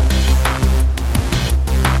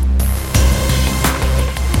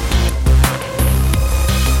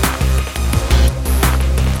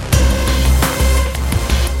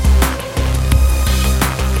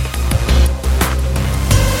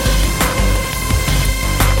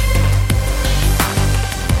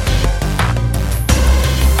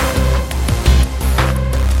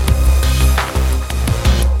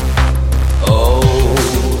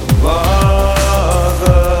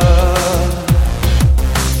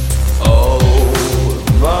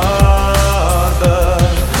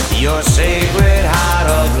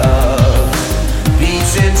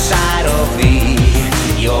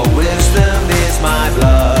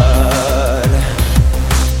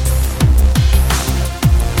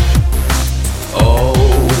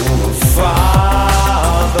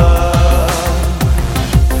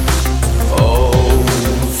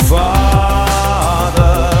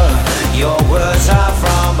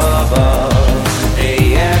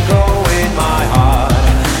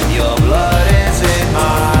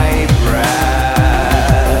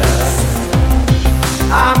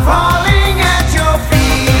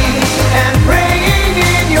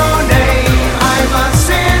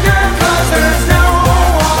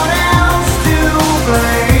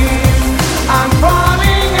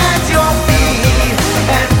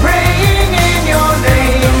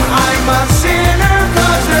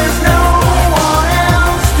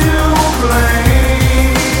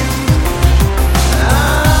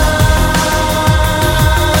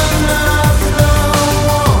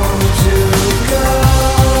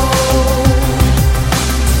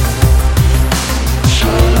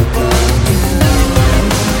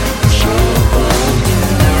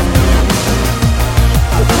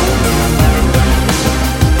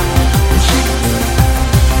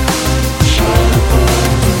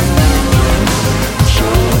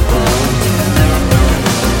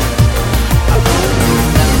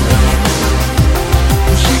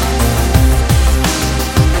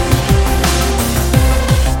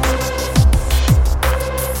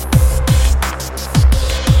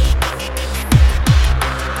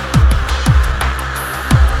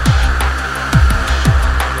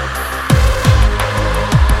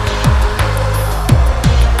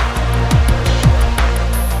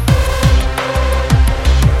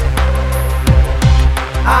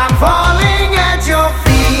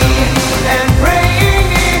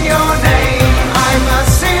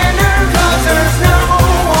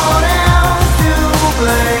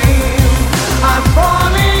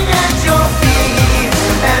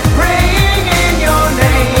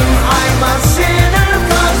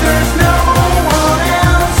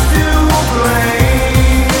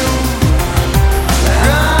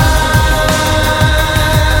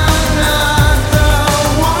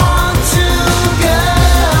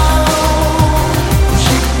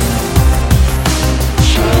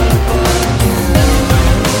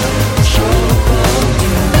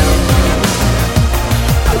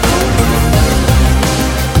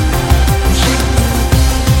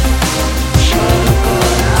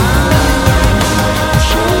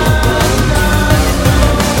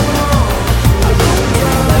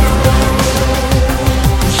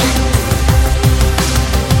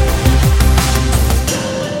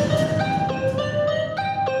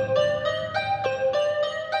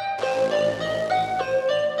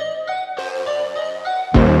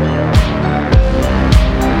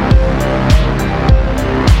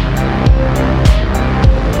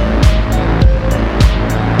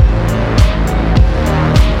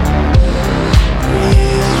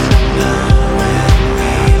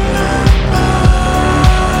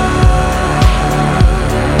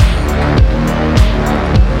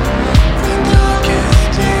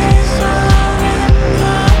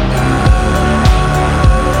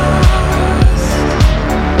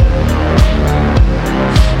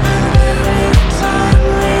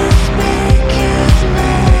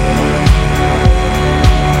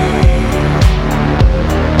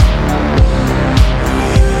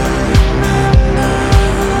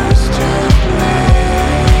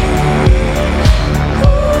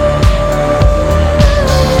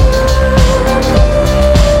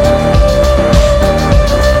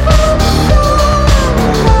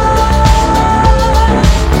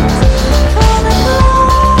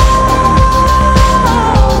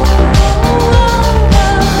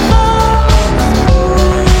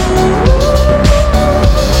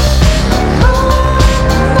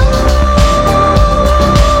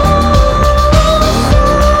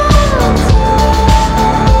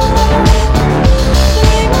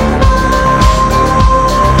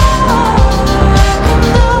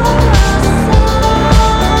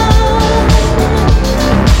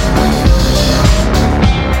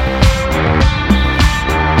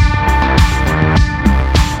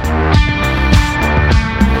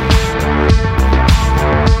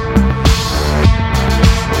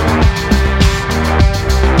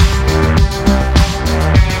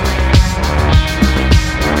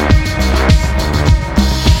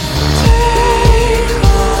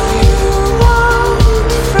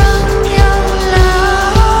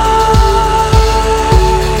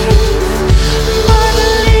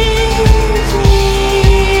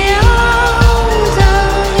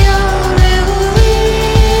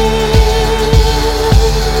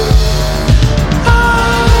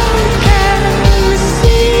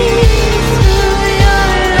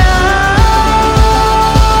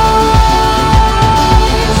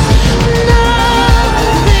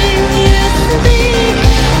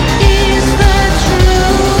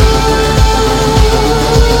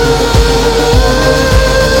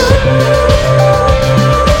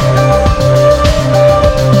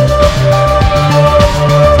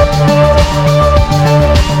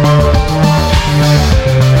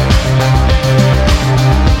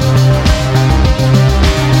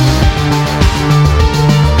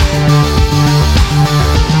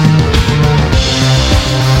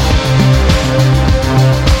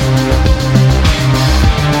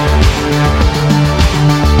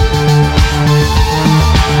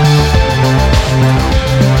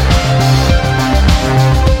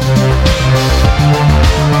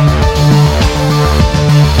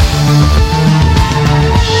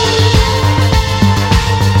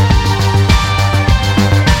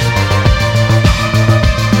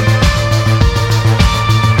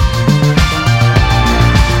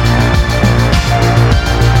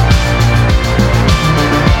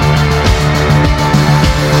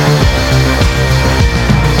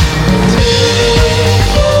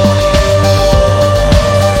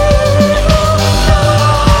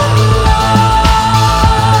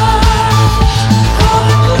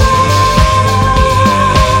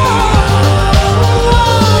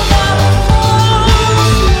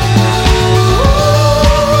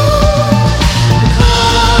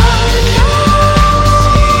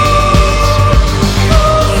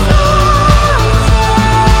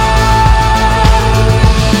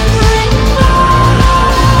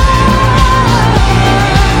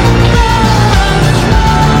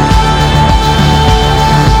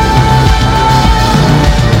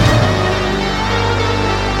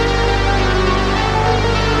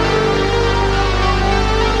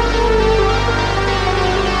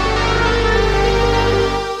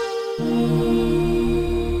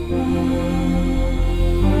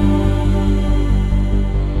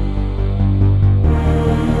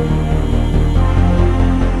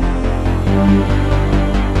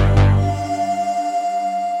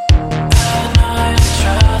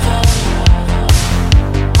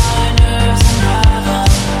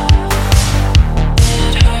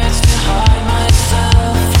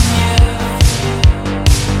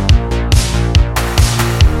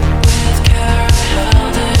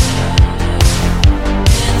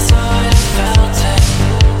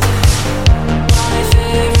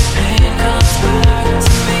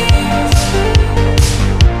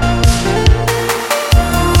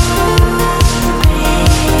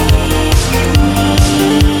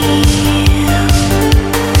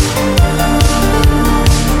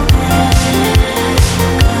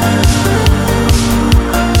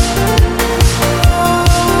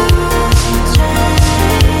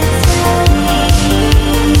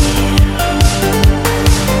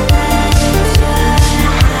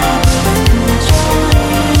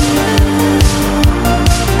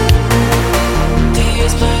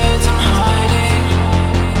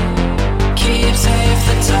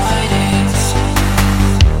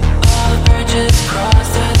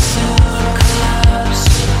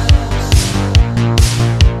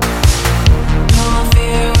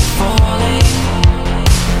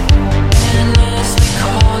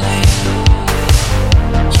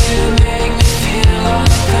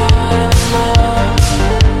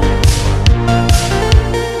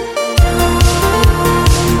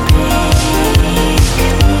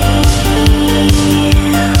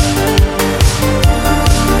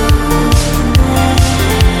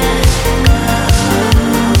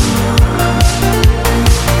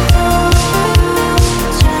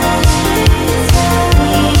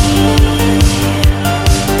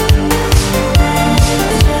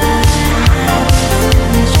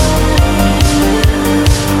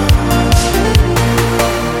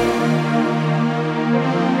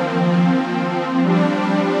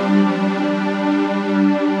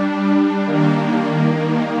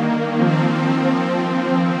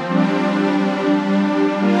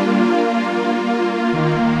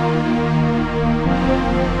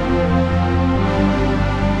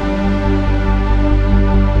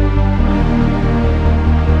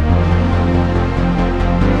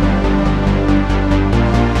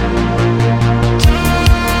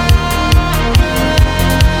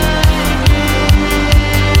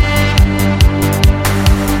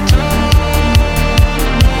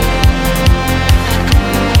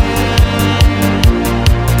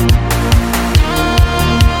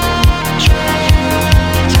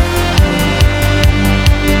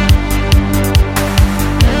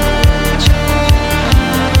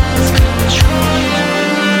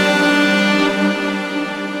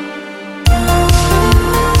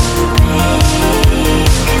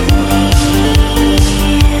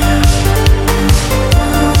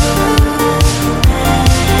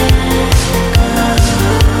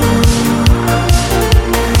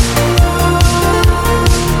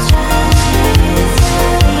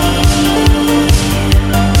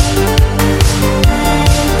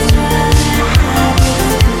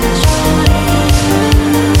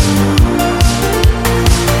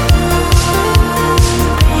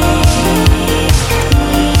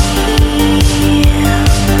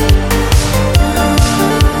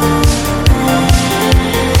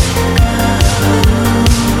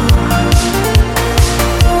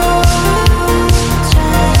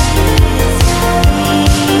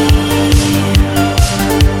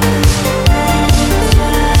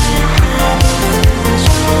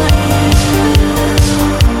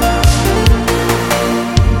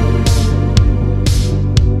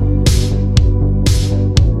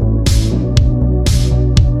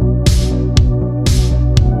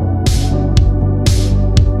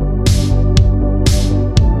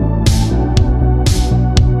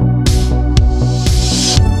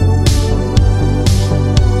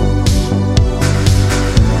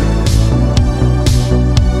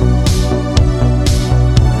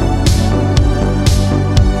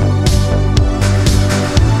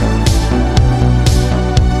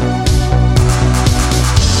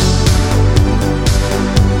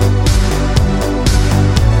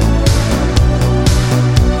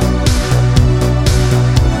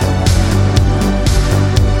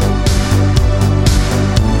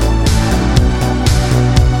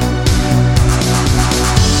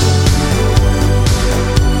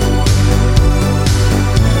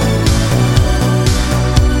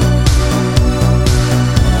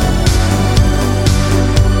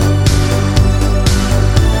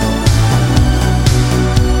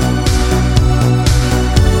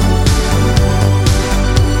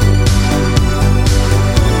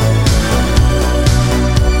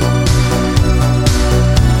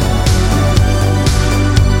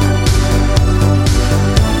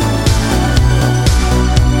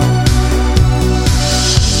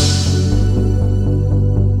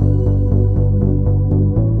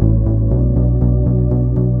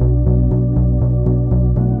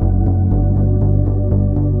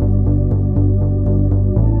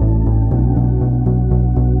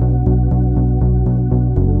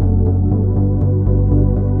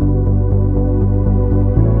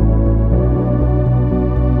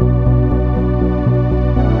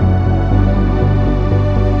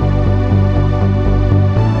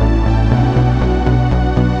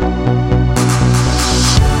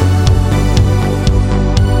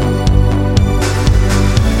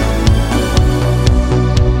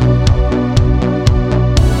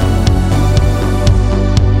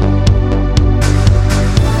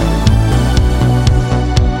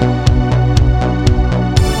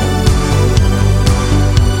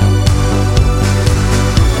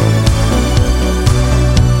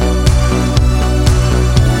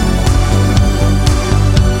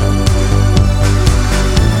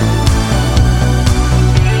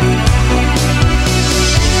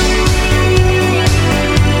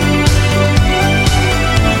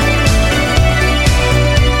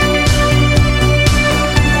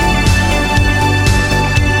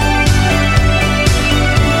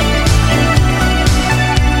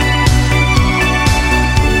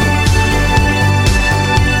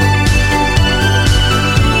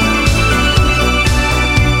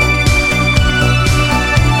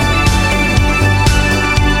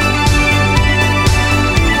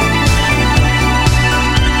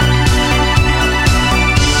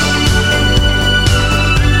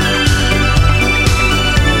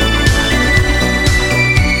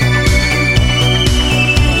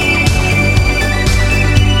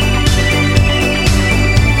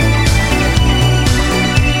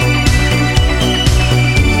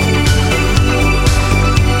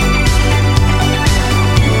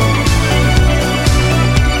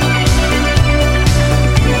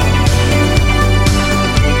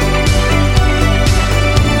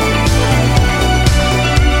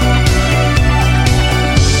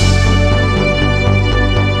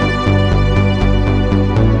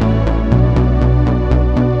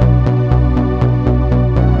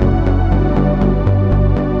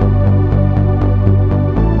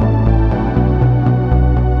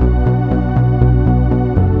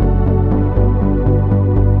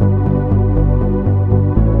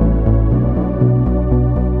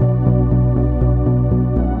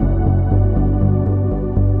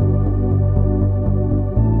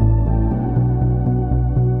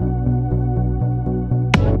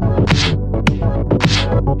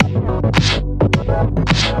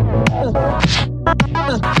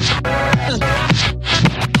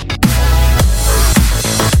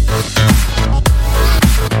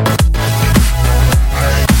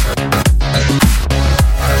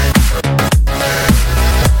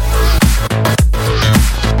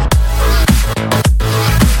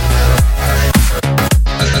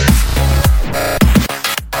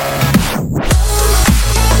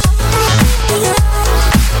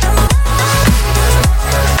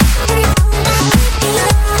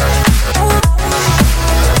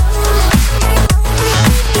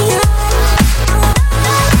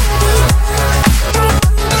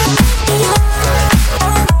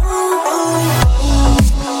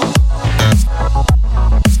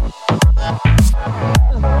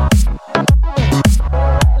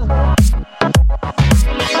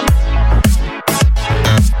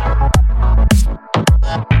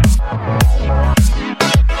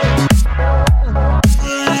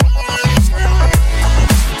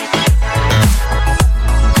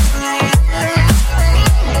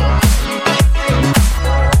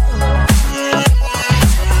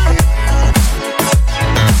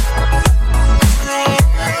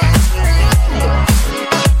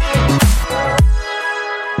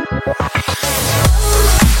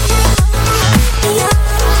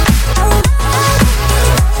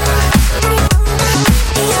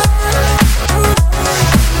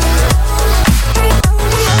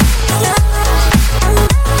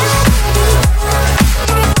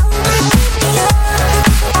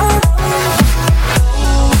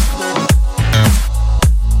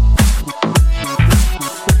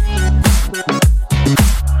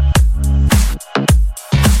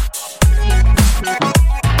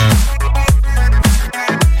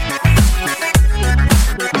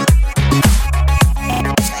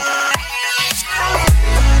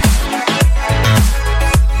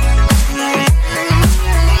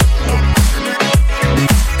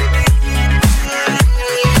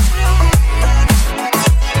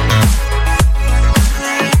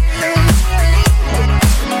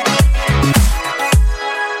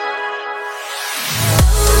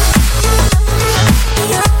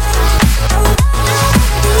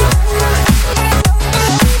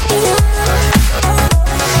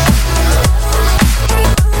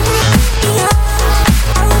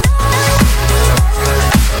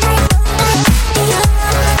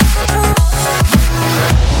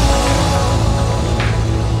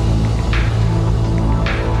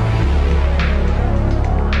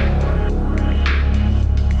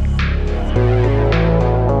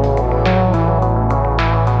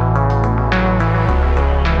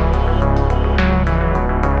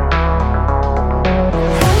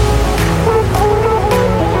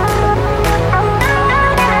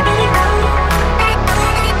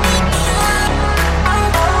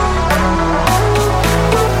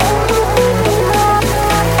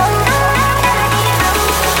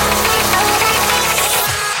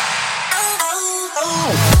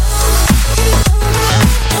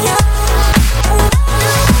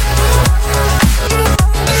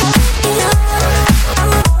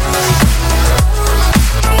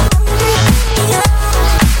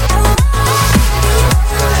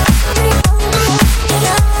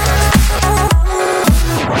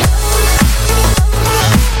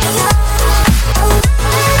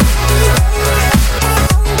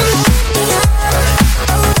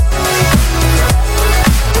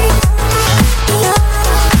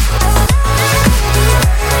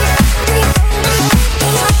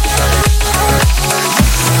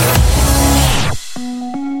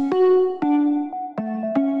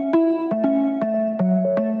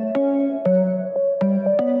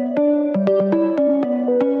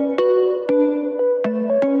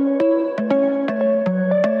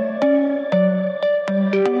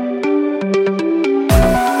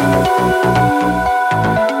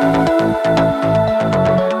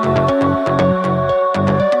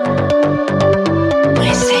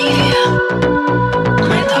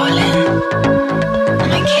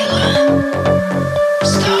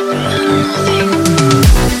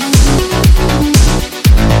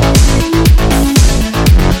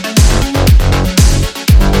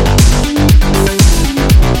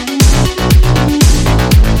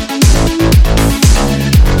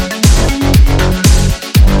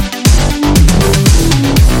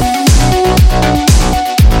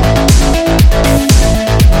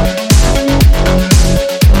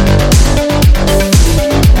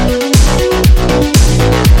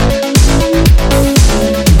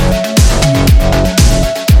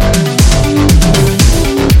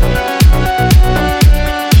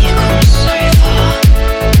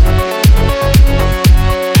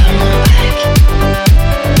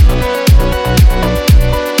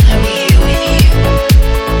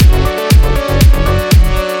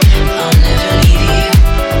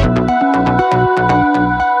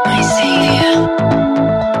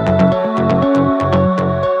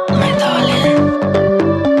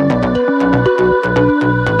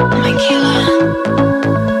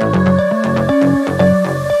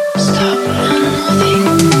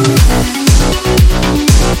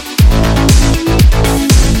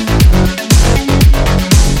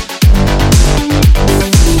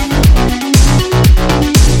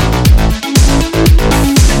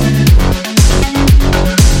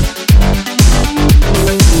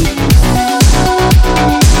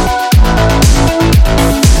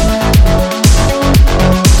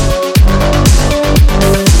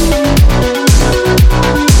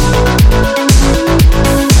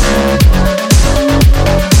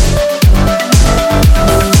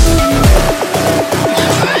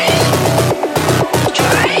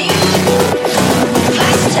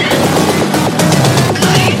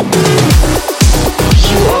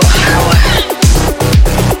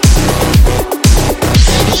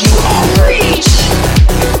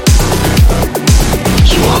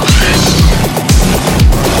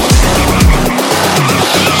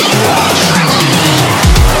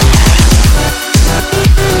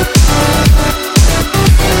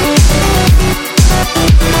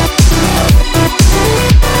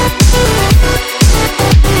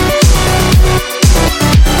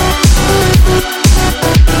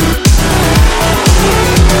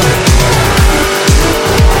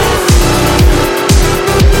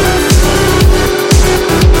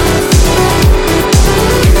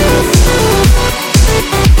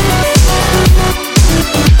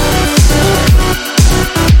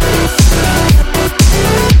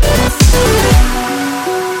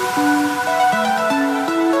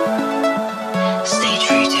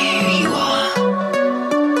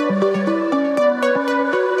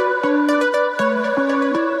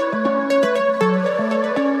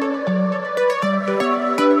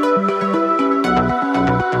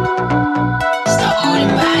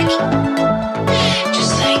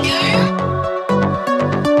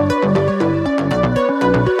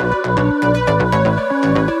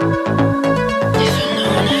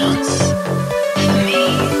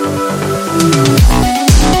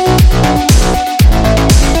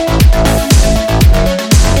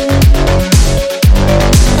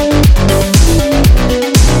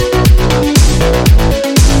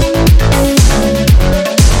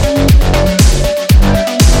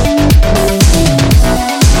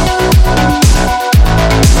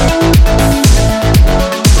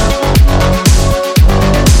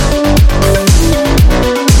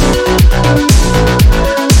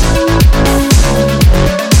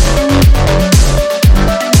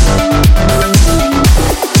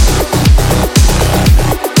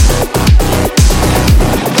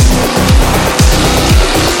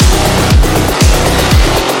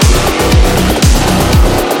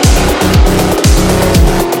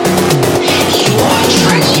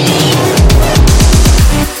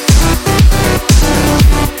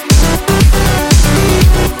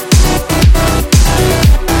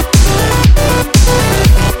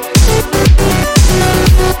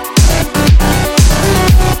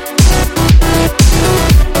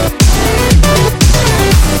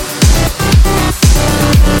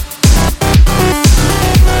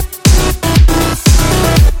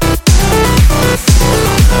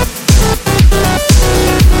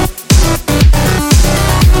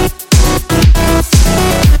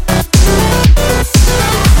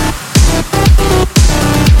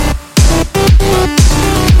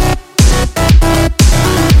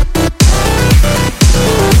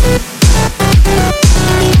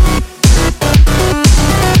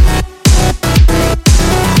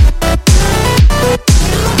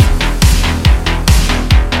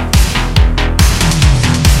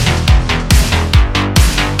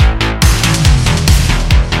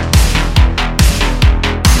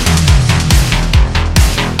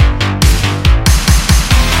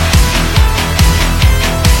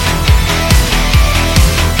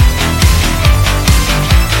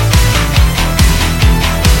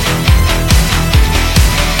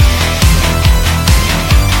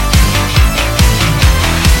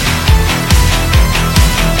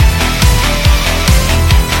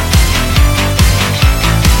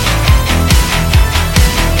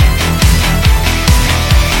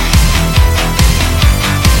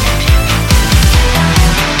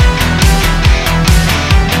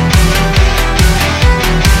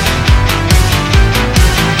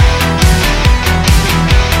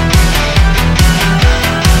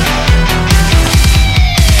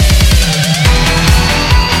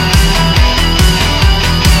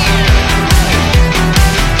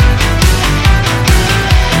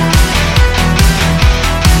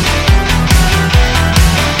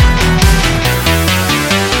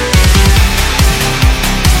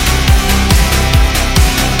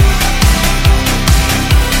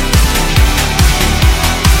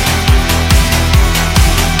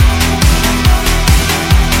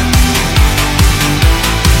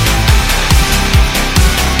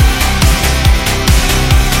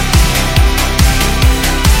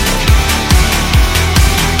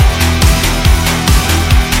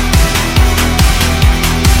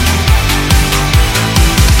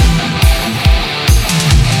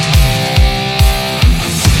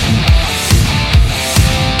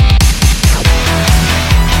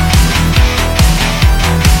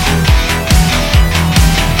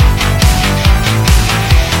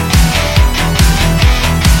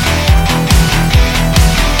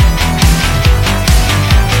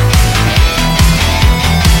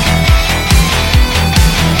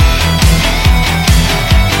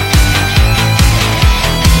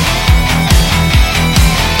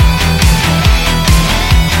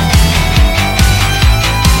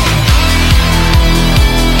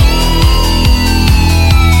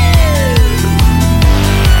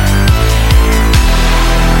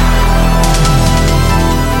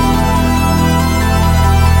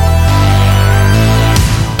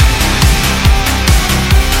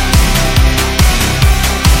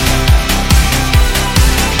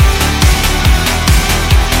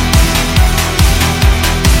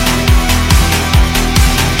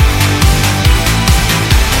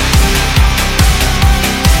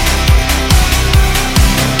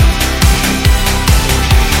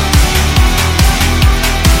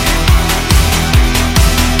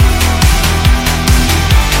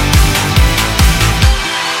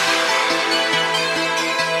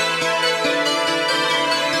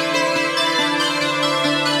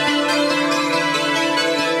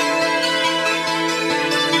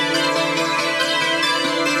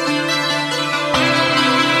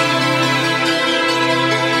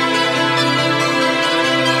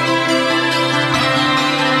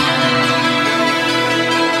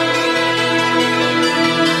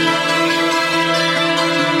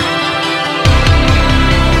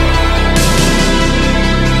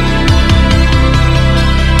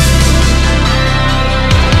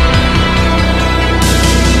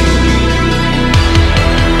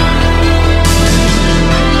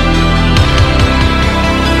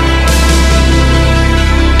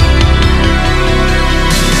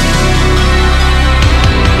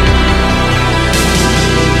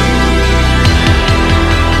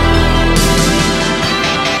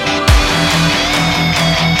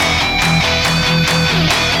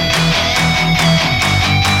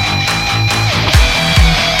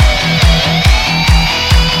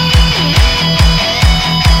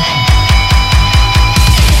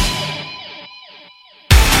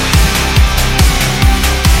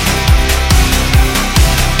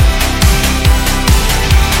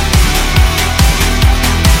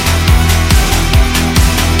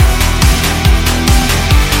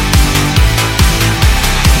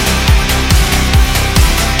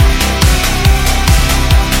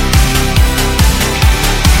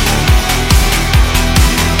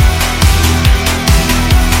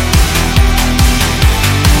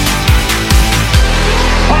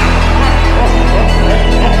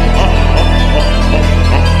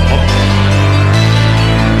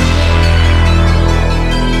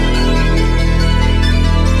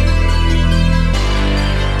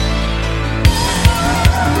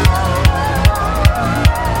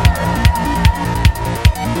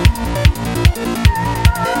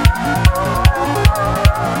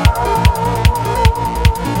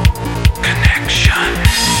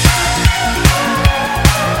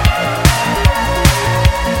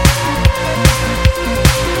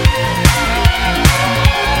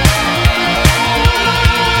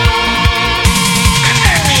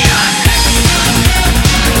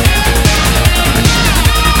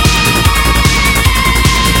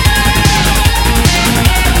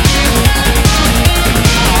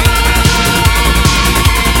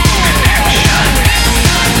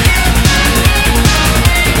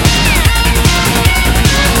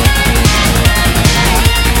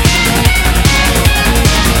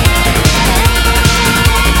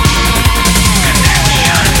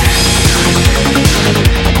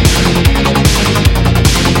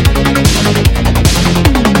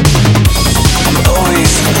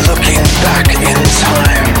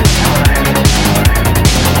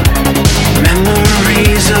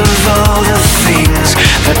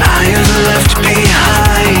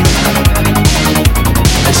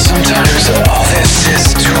 Sometimes all this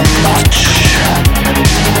is too much.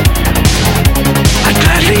 I'd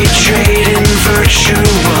gladly trade in virtual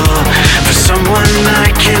for someone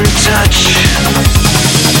I can touch.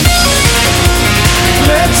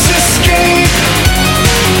 Let's escape,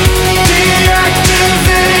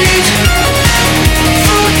 deactivate,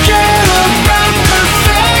 forget about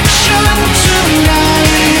perfection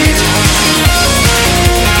tonight.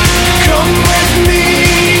 Come with me,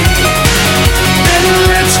 and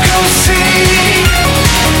let's go see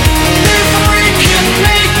if we can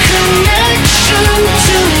make connection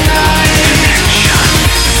tonight.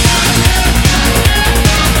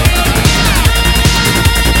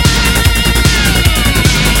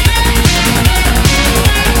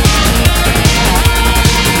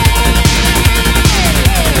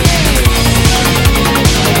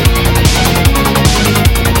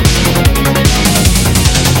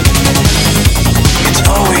 It's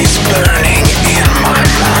always burning in my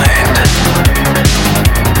mind.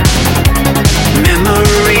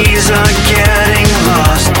 Memories are getting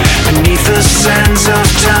lost beneath the sands of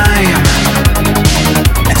time.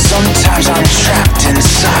 And sometimes I'm trapped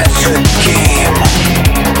inside the game.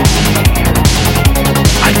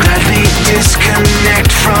 I'd gladly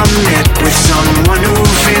disconnect from it with someone who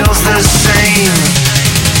feels the same.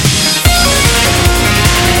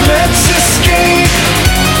 Let's escape,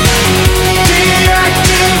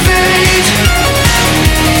 deactivate,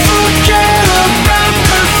 forget about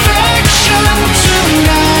perfection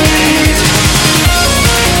tonight.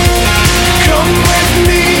 Come with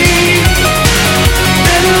me,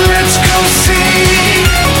 and let's go see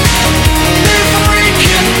if we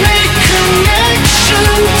can make connection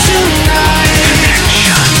tonight.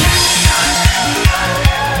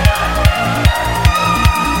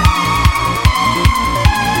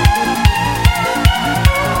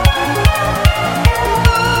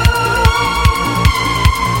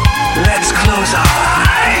 Let's close our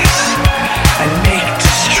eyes and make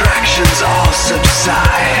distractions all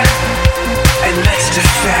subside. And let's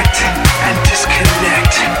defect and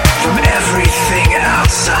disconnect from everything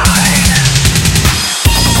outside.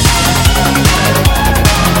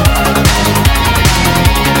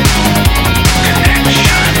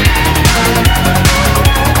 Connection.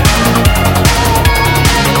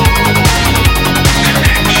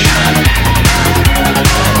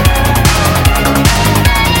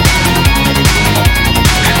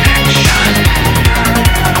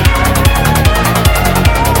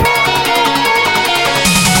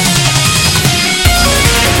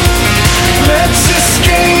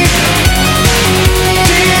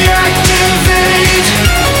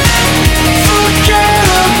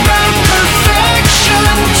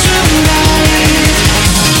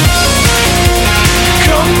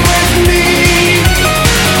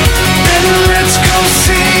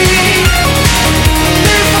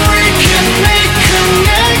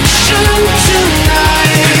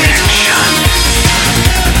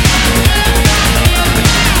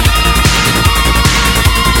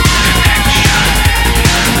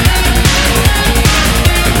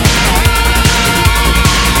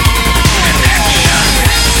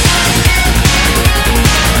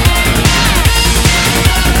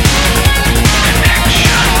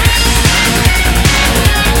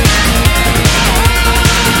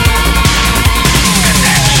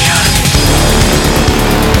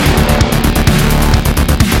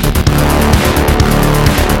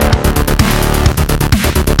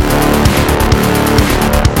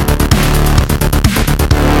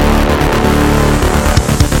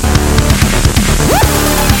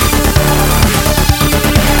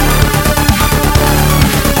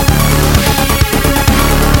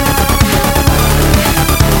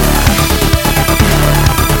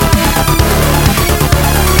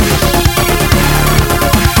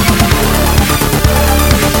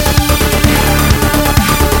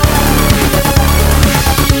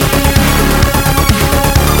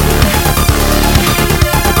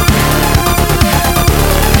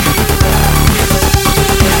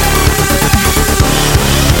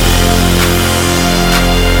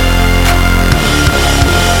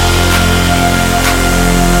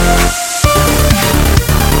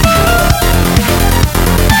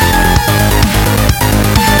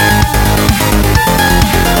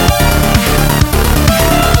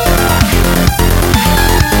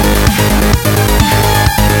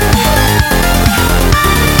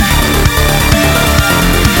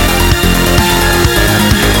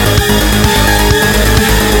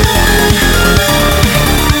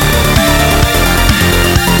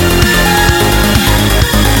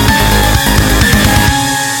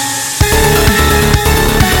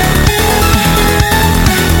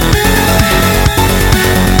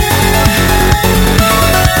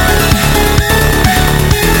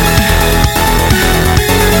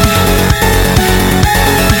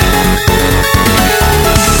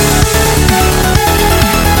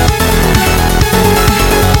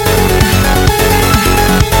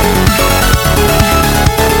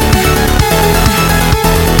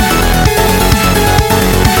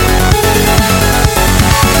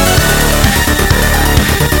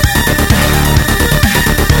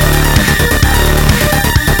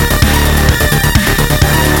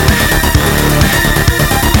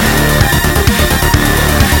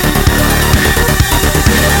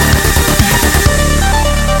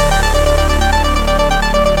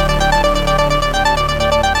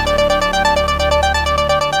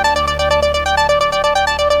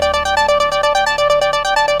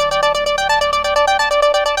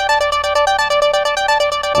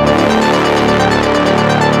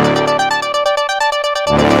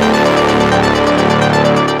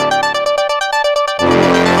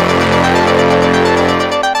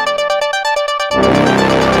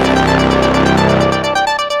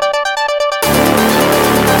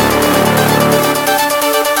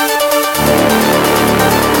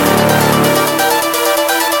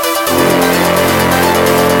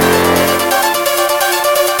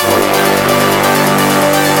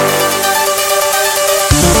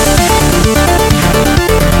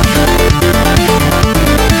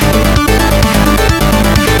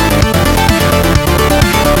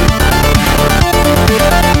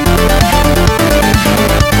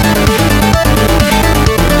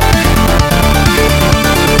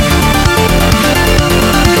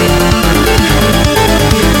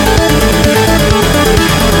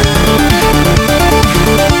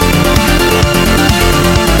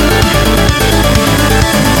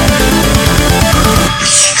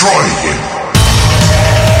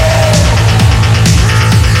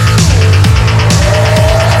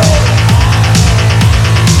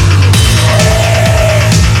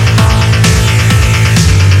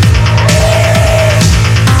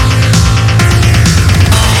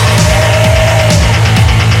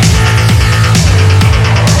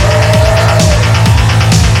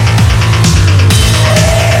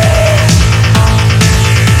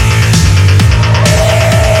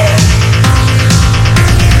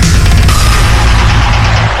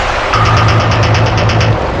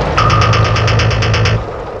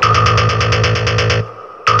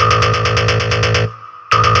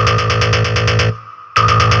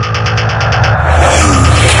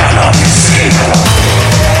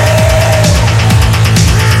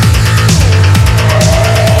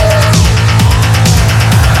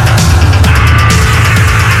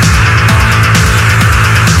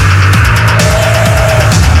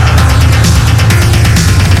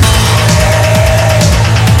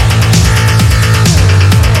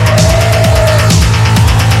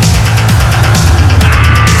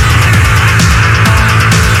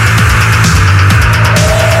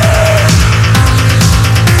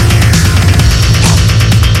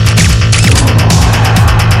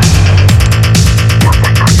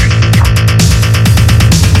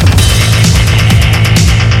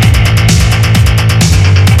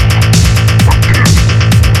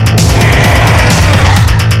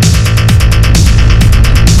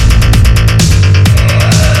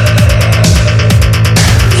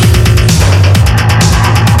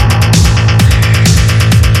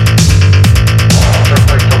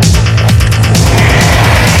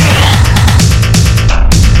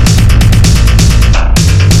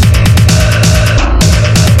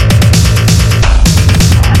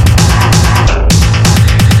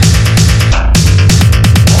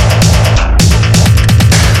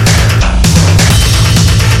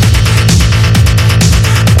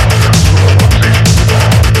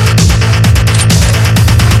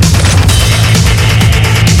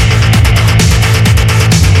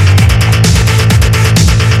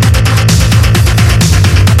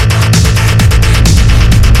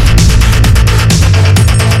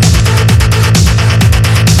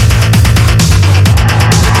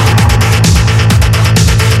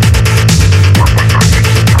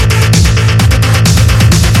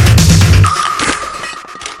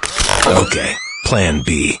 Plan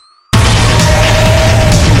B.